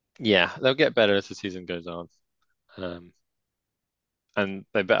 yeah, they'll get better as the season goes on. Um, and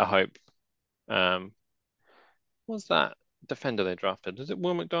they better hope. Um, what's that defender they drafted? Is it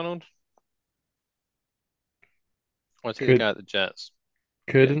Will McDonald? Or is he the Could guy at the Jets?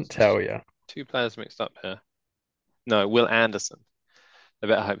 couldn't Get tell you. two players mixed up here. No, Will Anderson. They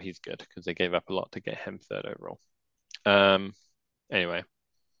better hope he's good because they gave up a lot to get him third overall. Um, anyway,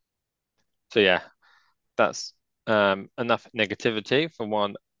 so yeah, that's enough negativity for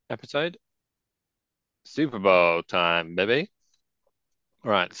one episode. Super Bowl time, baby.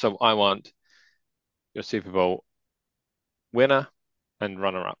 All right, so I want your Super Bowl winner and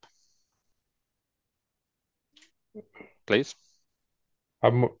runner up. please.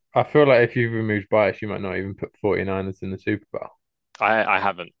 I feel like if you've removed bias, you might not even put 49ers in the Super Bowl. I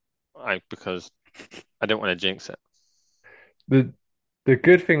haven't. Because I don't want to jinx it. The the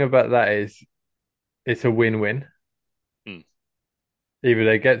good thing about that is it's a win-win. Hmm. Either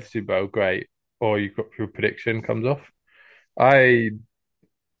they get the Super Bowl, great, or your prediction comes off. I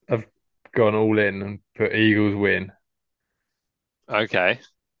have gone all in and put Eagles win, Okay.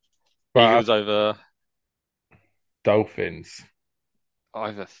 but Eagles Dolphins,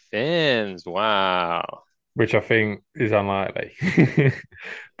 over Finns. Wow. which I think is unlikely.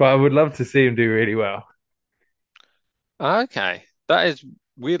 But I would love to see him do really well. Okay. That is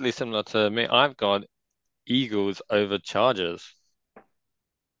weirdly similar to me. I've got Eagles over Chargers.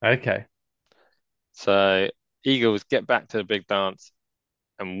 Okay. So Eagles get back to the big dance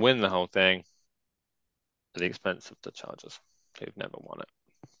and win the whole thing at the expense of the Chargers, who've never won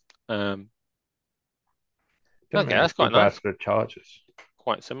it. Didn't Okay, make me that's feel quite bad nice. for the Chargers.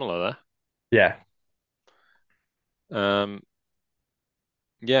 Quite similar Yeah. there.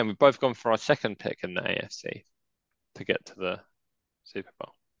 Yeah, we've both gone for our second pick in the AFC to get to the Super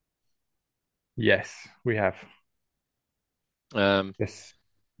Bowl. Yes, we have. Um, Yes.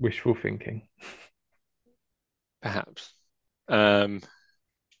 Wishful thinking. Perhaps. Um,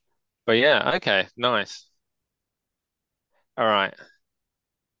 but yeah, okay, nice. All right.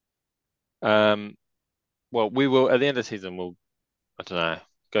 Um, well, we will at the end of the season. We'll I don't know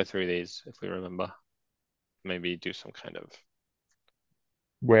go through these if we remember. Maybe do some kind of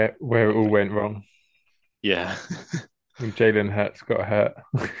Where it all movie. went wrong. Yeah, When Jalen Hurts got hurt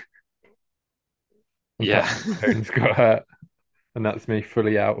and yeah. Patrick Mahomes got hurt. And that's me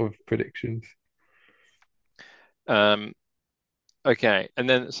fully out of predictions. Um, okay, and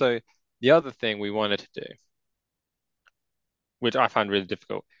then so the other thing we wanted to do, which I find really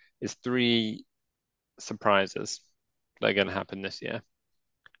difficult, is three surprises that are going to happen this year.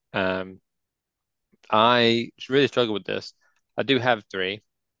 Um, I really struggle with this. I do have three,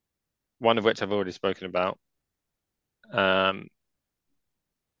 one of which I've already spoken about. Um,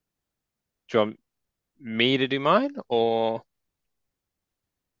 do you want me to do mine or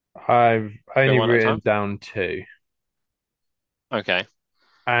I've go only one at a written time? down two, Okay.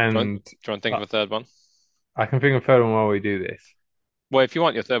 and Do you want to think I of a third one? I can think of a third one while we do this. Well, if you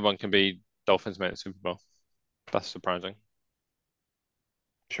want, your third one can be Dolphins made the Super Bowl. That's surprising.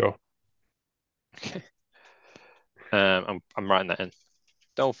 Sure. Okay. I'm writing that in.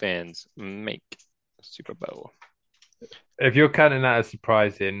 Dolphins make Super Bowl. If you're counting that as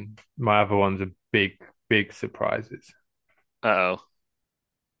surprising, my other ones are big, big surprises. Uh-oh.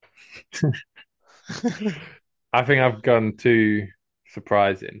 I think I've gone too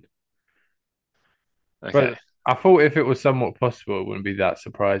surprising, Okay. but I thought if it was somewhat possible, it wouldn't be that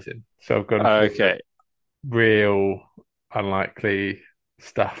surprising. So I've gone for Okay. real unlikely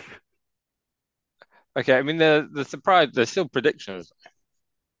stuff. Okay. I mean, the surprise. They're still predictions.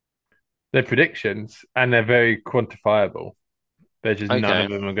 They're predictions and they're very quantifiable. They're just none Okay. of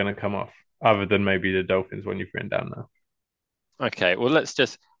them are going to come off, other than maybe the Dolphins one you've written down now. Okay. Well, let's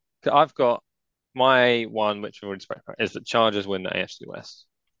just. I've got my one, which we've already spoken about, is that Chargers win the AFC West,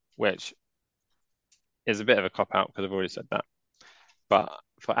 which is a bit of a cop out because I've already said that. But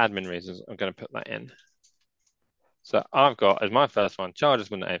for admin reasons, I'm going to put that in. So I've got as my first one, Chargers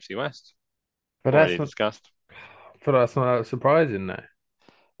win the AFC West, But already discussed. I feel that's not that surprising though.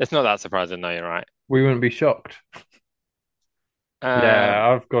 It's not that surprising, no, you're right. We wouldn't be shocked. Um, Yeah,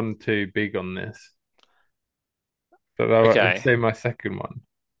 I've gone too big on this. But I'd okay. say my second one.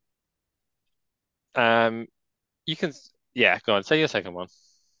 Um, you can, yeah, go on, say your second one.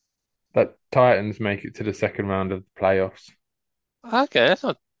 That Titans make it to the second round of the playoffs. Okay, that's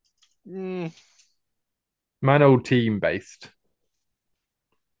not, mm, Man, old team based.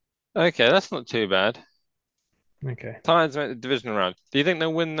 okay, that's not too bad. Okay. Titans make the division round. Do you think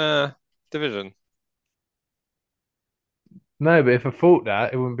they'll win the division? No, but if I thought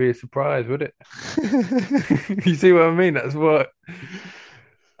that, it wouldn't be a surprise, would it? You see what I mean? That's what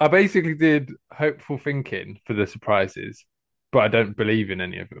I basically did hopeful thinking for the surprises, but I don't believe in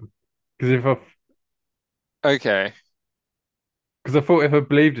any of them. Because Okay. I thought if I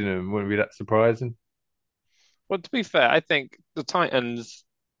believed in them, it wouldn't be that surprising. Well, to be fair, I think the Titans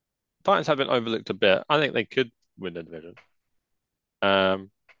have been overlooked a bit. I think they could win the division.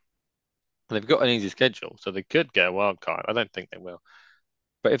 Um, they've got an easy schedule, so they could get a wild card. I don't think they will.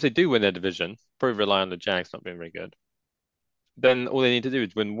 But if they do win their division, probably rely on the Jags not being very good. Then all they need to do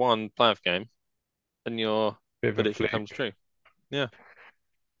is win one playoff game, and your Bit of a prediction comes fluke. true. Yeah.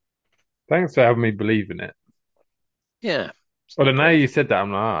 Thanks for having me believe in it. Yeah. It's no Well, now problem. you said that,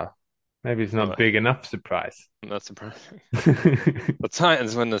 I'm like, ah. Maybe it's not Well, big enough surprise. not surprising. The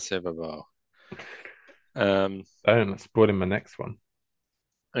Titans win the Super Bowl. Um, Don't spoiling my next one.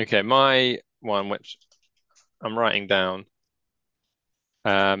 okay, my one, which I'm writing down,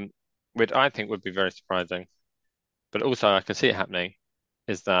 um, which I think would be very surprising, but also I can see it happening,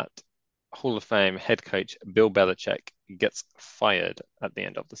 is that Hall of Fame head coach Bill Belichick gets fired at the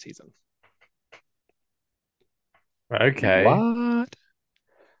end of the season. Okay. What?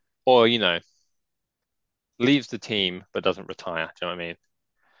 Or, leaves the team but doesn't retire. Do you know what I mean?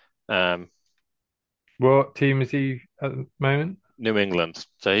 What team is he at the moment? New England.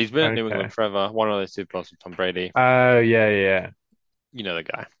 So he's been at New Okay. England forever. Won all those Super Bowls with Tom Brady. Oh, yeah, yeah. You know the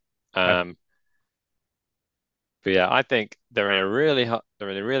guy. I, But yeah, I think they're in a really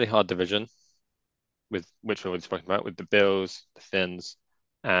hard division with which we've already spoken about with the Bills, the Finns,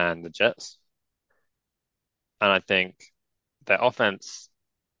 and the Jets. And I think their offense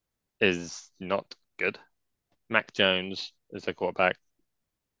is not good. Mac Jones is their quarterback.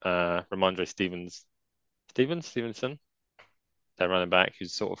 Ramondre Stevenson, their running back,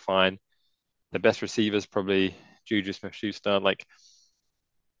 who's sort of fine. The best receivers probably Juju Smith-Schuster. Like,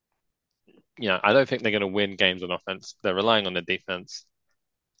 I don't think they're going to win games on offense. They're relying on the defense,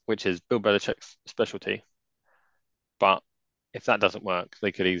 which is Bill Belichick's specialty. But if that doesn't work,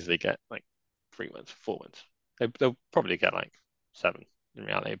 they could easily get like 3 wins, 4 wins. They'll probably get like 7 in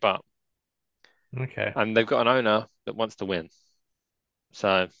reality. But okay. and they've got an owner that wants to win,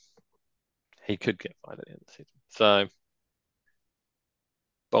 so he could get fired at the end of the season. So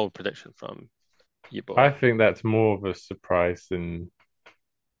bold prediction from your I boy. think that's more of a surprise than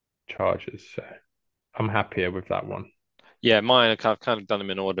Chargers, so I'm happier with that one. Yeah, mine. I've kind of done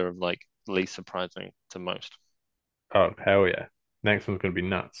them in order of like least surprising to most. Oh, hell yeah. Next one's gonna be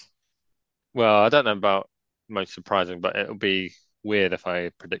nuts. Well, I don't know about most surprising, but it'll be weird if I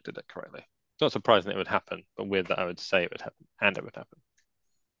predicted it correctly. It's not surprising it would happen, but weird that I would say it would happen and it would happen.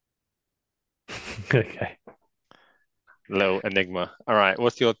 Okay. Little enigma. All right,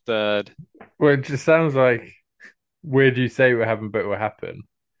 what's your third? Well, it just sounds like weird you say it will happen, but it will happen.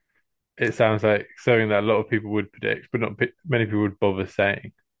 It sounds like something that a lot of people would predict, but not many people would bother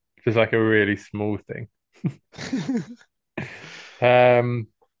saying. Just like a really small thing. Um,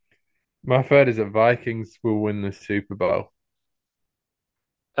 my third is that Vikings will win the Super Bowl.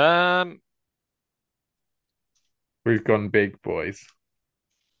 Um, We've gone big, boys.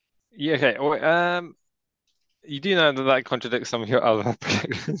 yeah, okay. You do know that that contradicts some of your other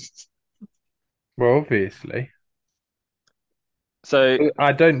predictions. Well, obviously. So,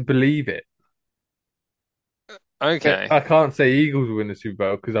 I don't believe it. okay. I can't say Eagles will win the Super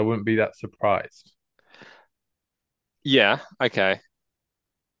Bowl because I wouldn't be that surprised. Yeah, okay.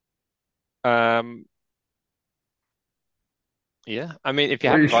 Um, yeah. I mean, if you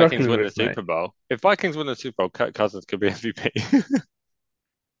What are have you the Vikings struggling win the with, mate? Super Bowl, if Vikings win the Super Bowl, Kirk Cousins could be MVP.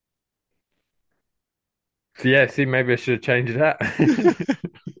 So yeah, see, maybe I should have changed that.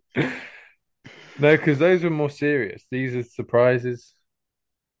 No, because those were more serious. These are surprises.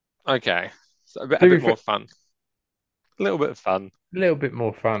 Okay. So a To be bit fair, more fun. A little bit of fun. a little bit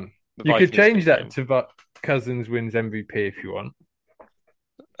more fun. The You could Vikings change speed that game. to Cousins wins MVP if you want,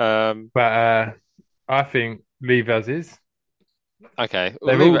 Um, but I think leave as is. okay. We'll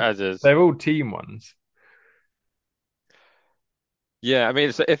They're leave it all as is. they're all team ones. Yeah, I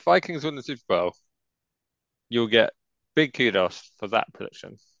mean, so if Vikings win the Super Bowl, you'll get big kudos for that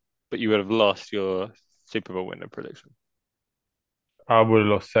prediction, but you would have lost your Super Bowl winner prediction. I would have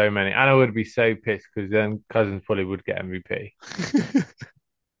lost so many, and I would be so pissed because then Cousins probably would get MVP.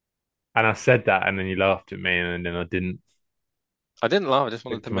 And I said that, and then you laughed at me, and then I didn't I didn't laugh. I just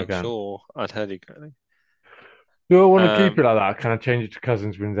wanted stick to to my make gun. sure I'd heard you correctly. Do I want to keep Um, it like that? Can I change it to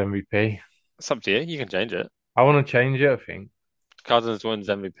Cousins wins MVP? it's up to you. You can change it. I want to change it, I think. Cousins wins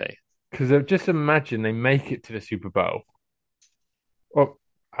MVP. Because just imagine they make it to the Super Bowl. Well,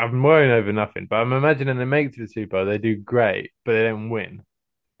 I'm worrying over nothing, but I'm imagining they make it to the Super Bowl, they do great, but they don't win.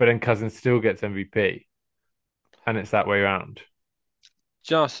 But then Cousins still gets MVP, and it's that way around.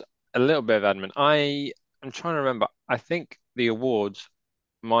 Just a little bit of admin. I'm trying to remember. I think the awards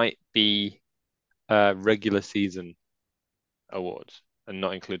might be regular season awards and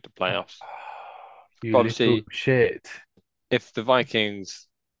not include the playoffs. You But little obviously, shit. if the Vikings,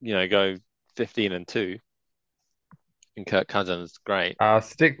 go 15-2 and Kirk Cousins, great. I'll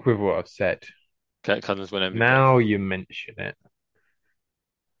stick with what I've said. Kirk Cousins win MVP. Now you mention it.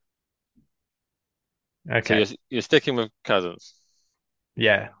 So Okay. you're sticking with Cousins.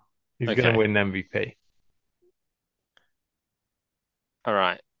 Yeah. He's going to Okay. win MVP. All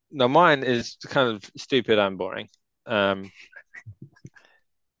right. Now mine is kind of stupid and boring. Um,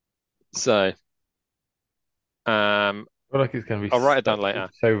 So, um, I feel like it's going to be I'll write it down later.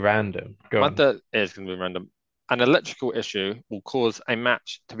 so random. Go My on. dirt is going to be random. An electrical issue will cause a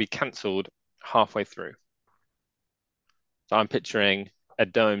match to be cancelled halfway through. So I'm picturing a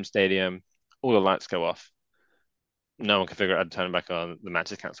dome stadium, all the lights go off. No one can figure out how to turn it back on. The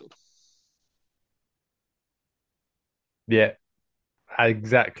match is cancelled. Yeah,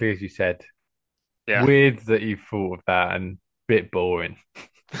 exactly as you said. Yeah. Weird that you thought of that and bit boring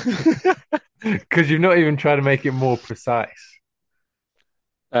because you've not even tried to make it more precise.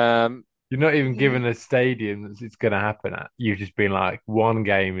 Um, You're not even given a stadium that it's going to happen at. You've just been like one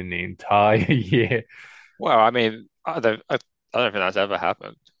game in the entire year. well, I mean, I don't think that's ever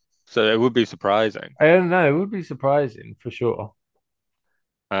happened. So it would be surprising. I don't know. It would be surprising for sure.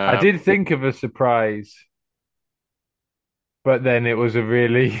 I Um, did think of a surprise, but then it was a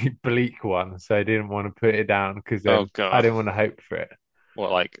really bleak one, so I didn't want to put it down because oh then I God, didn't want to hope for it.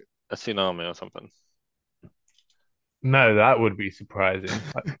 what like a tsunami or something? No, that would be surprising.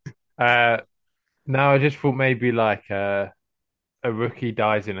 Uh, no, I just thought maybe like a rookie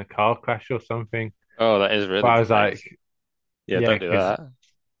dies in a car crash or something. Oh, that is But really I was dramatic. like, Yeah, yeah, don't do because that.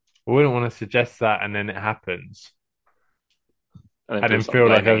 I wouldn't want to suggest that and then it happens And then and people then start feel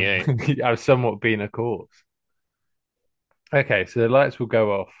like blaming I've you. I've somewhat been a cause. Okay, so the lights will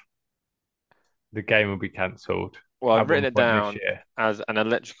go off. The game will be cancelled Well, at I've written one it point this down year. as an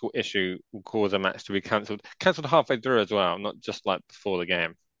electrical issue will cause a match to be cancelled. Cancelled halfway through as well, not just like before the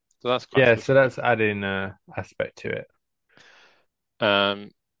game. So that's quite Yeah, so specific. that's adding aspect to it. Um,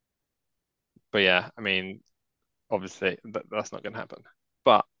 but yeah, I mean, obviously that's not going to happen.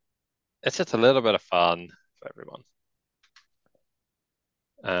 But it's just a little bit of fun for everyone.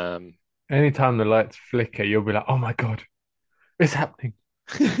 Um, Anytime the lights flicker, you'll be like, "Oh my God, it's happening."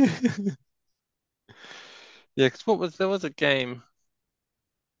 yeah, because there was a game.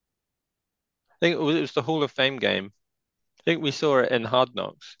 I think it was the Hall of Fame game. I think we saw it in Hard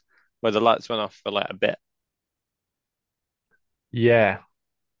Knocks where the lights went off for like a bit, Yeah,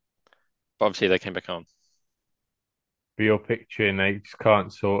 but obviously they came back on. but you're picturing they just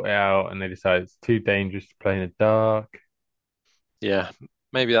can't sort it out, and they decide it's too dangerous to play in the dark. Yeah,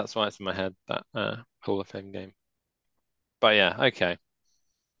 maybe that's why it's in my head that Hall of Fame game. But yeah, okay.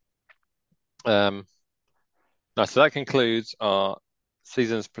 Um, no, so that concludes our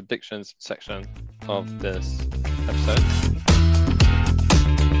season's predictions section of this episode.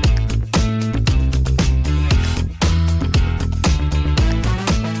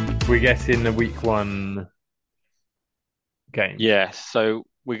 We guess in the week one games. Yeah, so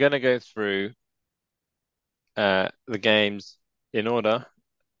we're going to go through the games in order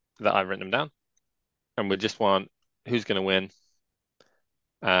that I've written them down, and we just want who's going to win.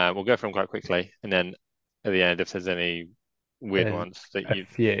 We'll go through them quite quickly, and then at the end, if there's any weird There's ones that a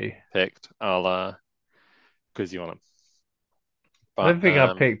you've few. picked, I'll quiz you on them. I But don't think I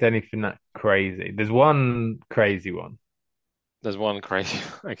picked anything that crazy. There's one crazy one. there's one crazy.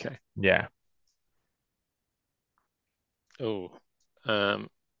 Okay. Yeah. Oh, um,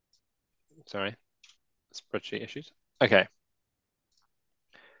 sorry, spreadsheet issues. Okay,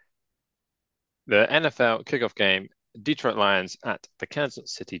 the NFL kickoff game: Detroit Lions at the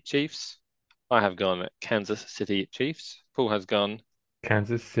Kansas City Chiefs. I have gone Kansas City Chiefs. Paul has gone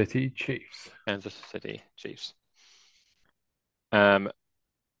Kansas City Chiefs. Kansas City Chiefs. Um,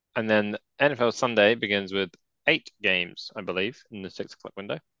 and then NFL Sunday begins with 8 games, I believe, in the 6 o'clock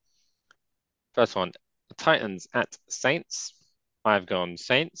window. First one, Titans at Saints. I've gone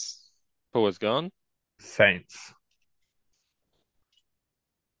Saints. Paul has gone. Saints.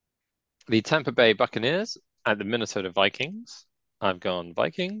 The Tampa Bay Buccaneers at the Minnesota Vikings. I've gone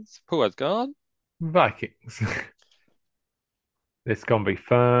Vikings. Paul has gone. Vikings. This gonna be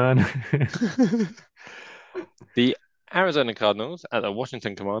fun. The Arizona Cardinals at the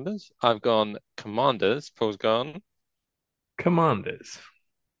Washington Commanders. I've gone Commanders. Paul's gone. Commanders.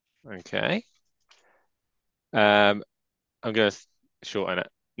 Okay. Um, I'm going to shorten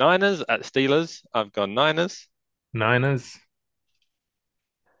it. Niners at Steelers. I've gone Niners. Niners.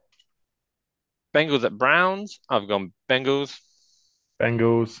 Bengals at Browns. I've gone Bengals.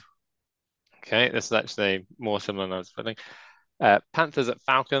 Bengals. Okay, this is actually more similar than I was feeling. Panthers at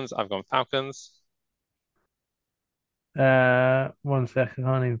Falcons. I've gone Falcons. One second,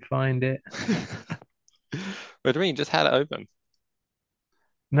 I can't even find it. What do you mean? Just had it open.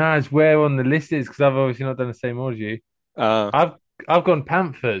 No, it's where on the list is because I've obviously not done the same order as you. Uh, I've I've gone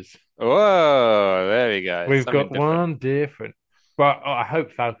Panthers. whoa, there we go. We've Something got different. one different. But I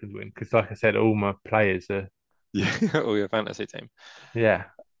hope Falcons win because, like I said, all my players are. Yeah, all your fantasy team. Yeah,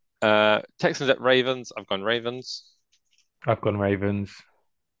 Texans at Ravens. I've gone Ravens. I've gone Ravens.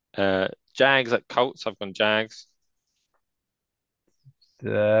 Jags at Colts. I've gone Jags.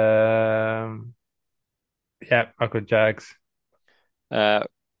 Um, yeah, I got Jags. Uh,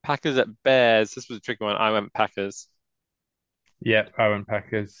 Packers at Bears. This was a tricky one. I went Packers. Yeah, I went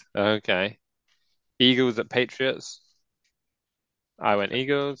Packers. Okay. Eagles at Patriots. I went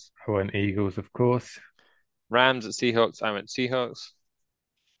Eagles. I went Eagles, of course. Rams at Seahawks. I went Seahawks.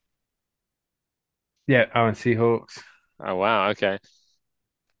 Yeah, I went Seahawks. Oh wow. Okay.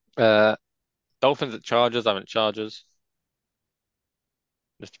 Uh, Dolphins at Chargers. I went Chargers.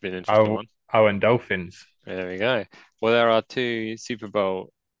 This to be an interesting I one. I went Dolphins. There we go. Well, there are two Super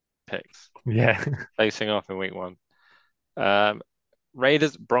Bowl picks Yeah, facing off in week one. Um,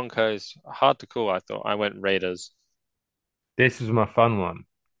 Raiders, Broncos. Hard to call, I thought. I went Raiders. this is my fun one.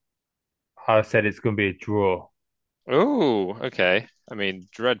 I said it's going to be a draw. Oh, okay. I mean,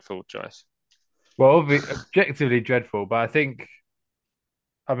 dreadful choice. Well, objectively dreadful, but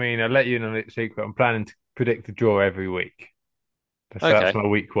I mean, I'll let you know the secret. I'm planning to predict a draw every week. So that's Okay. my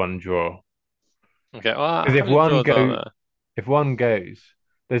week one draw. Okay. Well, Because how many draws are there? if one goes,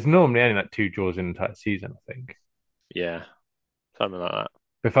 there's normally only like two draws in the entire season, I think. Yeah, something like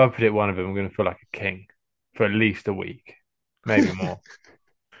If I predict one of them, I'm going to feel like a king for at least a week, maybe that. more.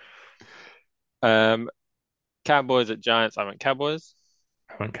 Um, Cowboys at Giants. I went Cowboys.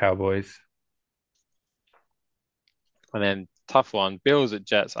 I went Cowboys. And then tough one. Bills at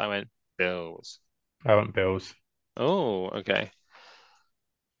Jets. I went Bills. I went Bills. Oh, okay.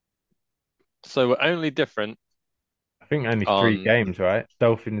 So we're only different I think only three on, games, right?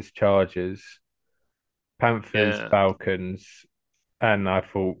 Dolphins, Chargers, Panthers, yeah, Falcons, and I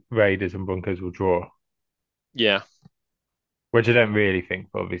thought Raiders and Broncos will draw, yeah. which I don't really think,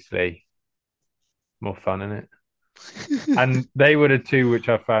 but obviously more fun in it. And they were the two which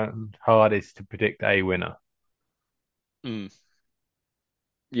I found hardest to predict a winner. Mm,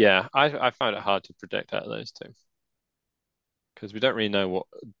 yeah, I found it hard to predict out of those two because we don't really know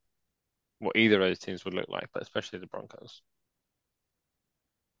what either of those teams would look like, but especially the Broncos.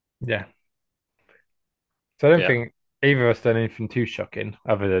 Yeah. So I don't Yeah. think either of us done anything too shocking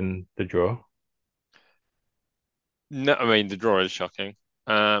other than the draw. No, I mean the draw is shocking.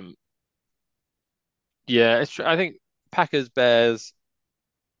 Um, yeah, it's true. I think Packers Bears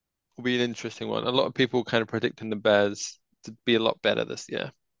will be an interesting one. A lot of people kind of predicting the Bears to be a lot better this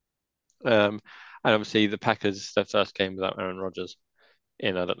year. Um, and obviously the Packers their first game without Aaron Rodgers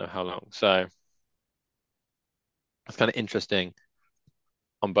in I don't know how long. So it's kind of interesting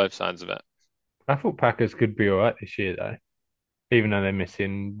on both sides of it. I thought Packers could be all right this year, though, even though they're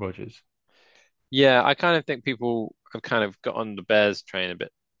missing Rodgers. Yeah, I kind of think people have kind of got on the Bears train a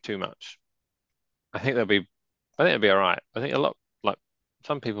bit too much. I think they'll be, I think they'll be all right. I think a lot, like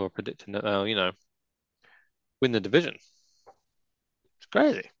some people are predicting that they'll, win the division. It's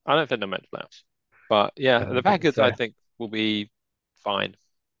crazy. I don't think they'll make the playoffs. But I yeah, the don't think Packers I so. think will be fine.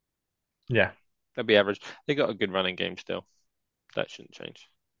 Yeah, They'll be average. They got a good running game still. That shouldn't change.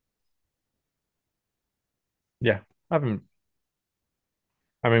 yeah. I haven't.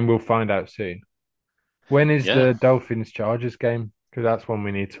 I mean, we'll find out soon. When is Yeah, the Dolphins Chargers game? Because that's one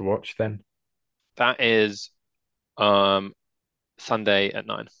we need to watch then. that is um Sunday at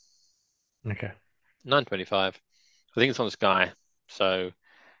 9, Okay. 9:25. I think it's on Sky, so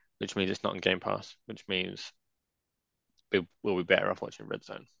which means it's not on Game Pass, which means we'll be better off watching Red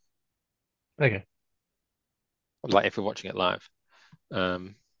Zone. Okay. Like if we're watching it live.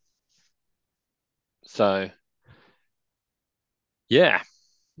 Um, so yeah.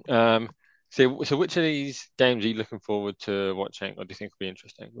 Um, so which of these games are you looking forward to watching, or do you think will be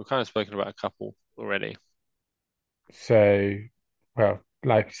interesting? We've kind of spoken about a couple already. So, well,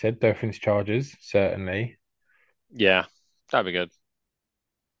 like you said, Dolphins Chargers certainly. Yeah, that'd be good.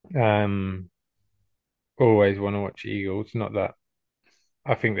 Um, always want to watch Eagles. Not that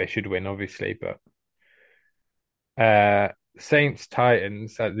I think they should win, obviously, but Saints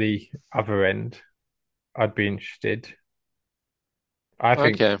Titans at the other end, I'd be interested. I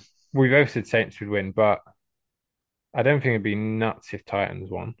think Okay. we both said Saints would win, but I don't think it'd be nuts if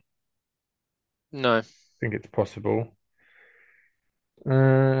Titans won. I No. think it's possible.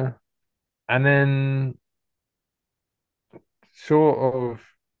 Uh, and then sort of,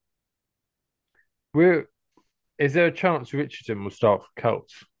 we're, is there a chance Richardson will start for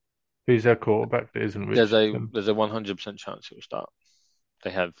Colts? Who's their quarterback that isn't There's a Richardson? there's a 100% chance it will start.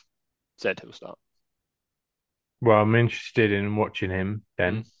 They have said it will start. Well, I'm interested in watching him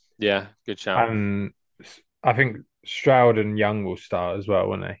Mm. then. Yeah, good shout. And I think Stroud and Young will start as well,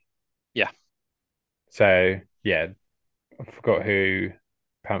 won't they? Yeah, So, yeah, I forgot who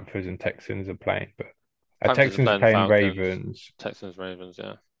Panthers and Texans are playing, but Panthers are Texans are playing playing Falcons, Ravens, Texans, Ravens.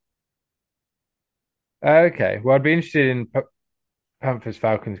 Yeah. Okay, well, I'd be interested in P Panthers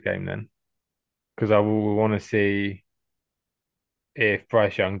Falcons game then, because I will want to see if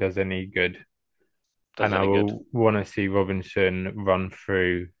Bryce Young does any good, Does and I any good? will want to see Robinson run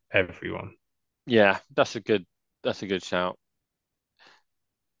through everyone. Yeah, that's a good shout.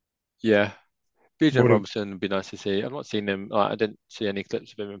 Yeah, BJ What? Robinson would be nice to see. I've not seen him. I didn't see any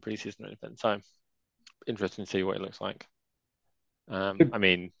clips of him in preseason or anything, so interesting to see what it looks like. I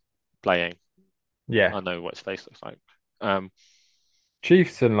mean, playing. Yeah, I know what his face looks like. Um,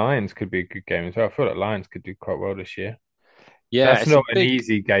 Chiefs and Lions could be a good game as well. I feel like Lions could do quite well this year. yeah, That's it's a not an big.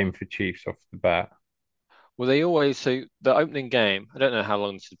 easy game for Chiefs off the bat. Well, they always so the opening game. I don't know how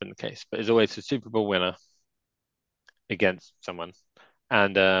long this has been the case, but it's always a Super Bowl winner against someone,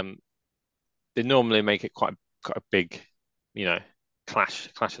 and they normally make it quite a big, you know, clash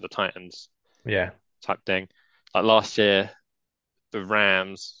of the Titans Yeah, type thing. Like last year, the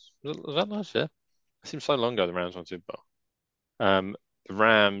Rams. Was that last year? It seems so long ago. The Rams won Super Bowl. The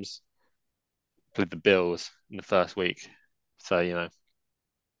Rams played the Bills in the first week, so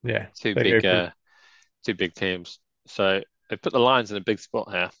yeah. two They go big for. uh, two big teams. So they put the Lions in a big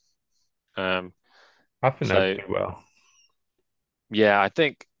spot here. Um, I think they'll so do well. yeah, I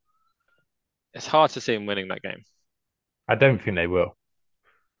think it's hard to see them winning that game. I don't think they will.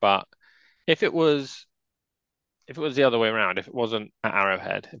 But if it was if it was the other way around, if it wasn't at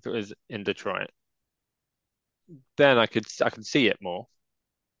Arrowhead, if it was in Detroit, then I could see it more.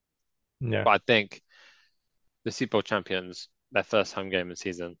 Yeah. But I think the Super Bowl champions, their first home game of the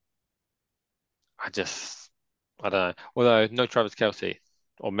season, I just I don't know. Although no Travis Kelce,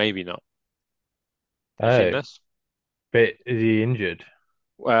 or maybe not. You seen Oh, this? but is he injured?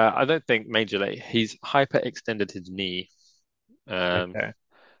 I don't think majorly. He's hyperextended his knee, um, Okay,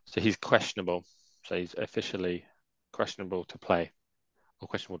 so he's questionable. So he's officially questionable to play or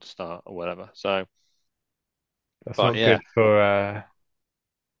questionable to start or whatever. So, that's but not yeah, good for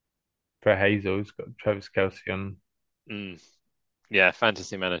Hazel. He's got Travis Kelce on mm, yeah,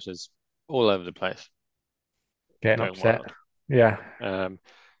 fantasy managers all over the place, getting going upset. wild. Yeah, Um,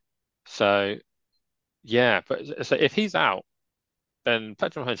 so yeah, but so if he's out, then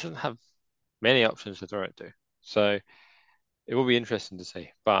Patrick Mahomes doesn't have many options to throw it to. So it will be interesting to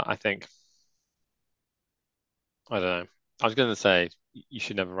see. But I think I don't know. I was going to say you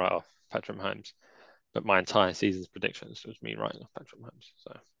should never write off Patrick Mahomes, but my entire season's predictions was me writing off Patrick Mahomes.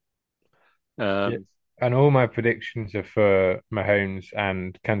 So yeah. And all my predictions are for Mahomes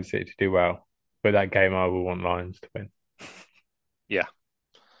and Kansas City to do well. But that game, I will want Lions to win. yeah,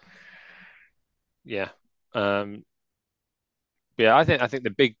 yeah, but yeah. I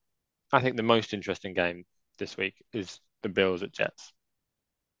think the most interesting game this week is the Bills at Jets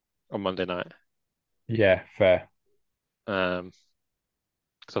on Monday night. Yeah, fair. Because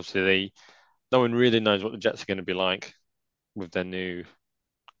obviously no one really knows what the Jets are going to be like with their new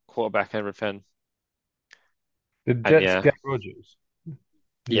quarterback and everything. The And Jets yeah, get Rodgers.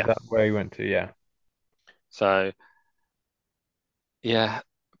 Is yeah. that where he went to? Yeah. So yeah,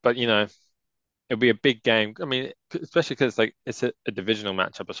 but it'll be a big game. I mean, especially because like it's a divisional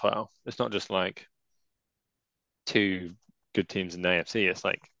matchup as well. It's not just like two good teams in the AFC. It's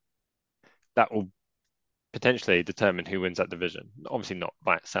like that will potentially determine who wins that division. Obviously not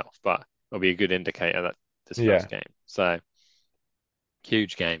by itself, but it'll be a good indicator that this first Yeah. game. So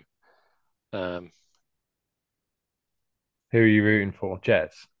huge game. Um, Who are you rooting for?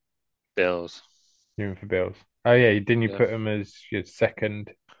 Jets. Bills. You're rooting for Bills. Oh yeah, didn't you Yeah. put them as your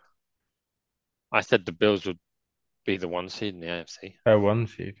second I said the Bills would be the one seed in the AFC. one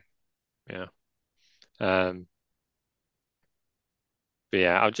seed? Yeah. Um, but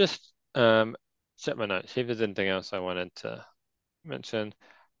yeah, I'll just check my notes, see if there's anything else I wanted to mention.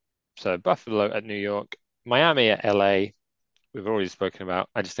 So Buffalo at New York, Miami at LA, we've already spoken about.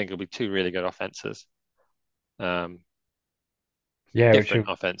 I just think it'll be two really good offenses. Um, Yeah, which different are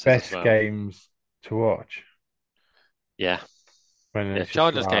offenses as best well. games to watch Yeah. when Yeah. it's just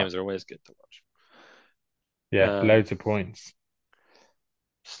Chargers like, games are always good to watch. yeah, Um, loads of points.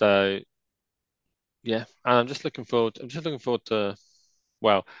 so yeah, and I'm just looking forward to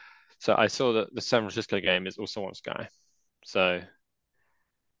well, so I saw that the San Francisco game is also on Sky. So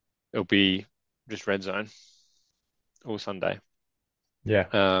it'll be just red zone all Sunday. Yeah.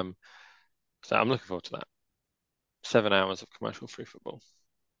 Um, so I'm looking forward to that. 7 hours of commercial free football.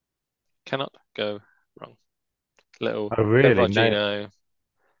 Cannot go wrong. Little Oh bit of really? No, Argino,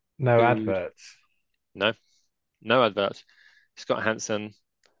 no food. adverts. No, no adverts. Scott Hansen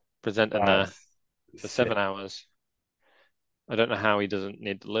presenting there That's for seven sick. hours. I don't know how he doesn't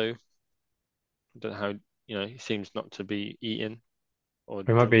need the loo. I don't know how, he seems not to be eating or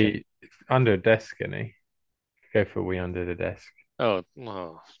It might drinking? be under a desk, any. Go for a wee under the desk. Oh,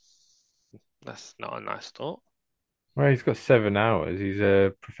 no, that's not a nice thought. Well, he's got 7 hours. He's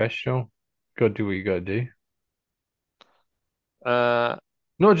a professional. Got to do what you got to do. Uh,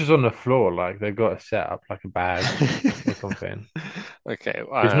 Not just on the floor, like they've got to set up like a bag or something. okay.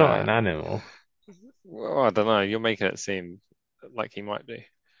 He's not an animal. Well, I don't know. You're making it seem like he might be.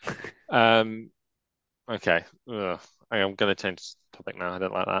 Um, okay. Ugh. I'm going to change topic now. I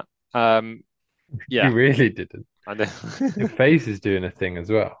don't like that. You Yeah, really didn't. I do. Your face is doing a thing as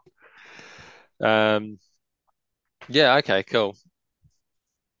well. Um, yeah, okay, cool.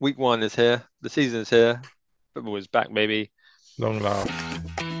 Week one is here. The season is here. Football is back, baby. Long last.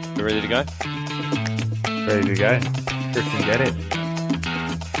 We're ready to go. Ready to go. Freaking get it.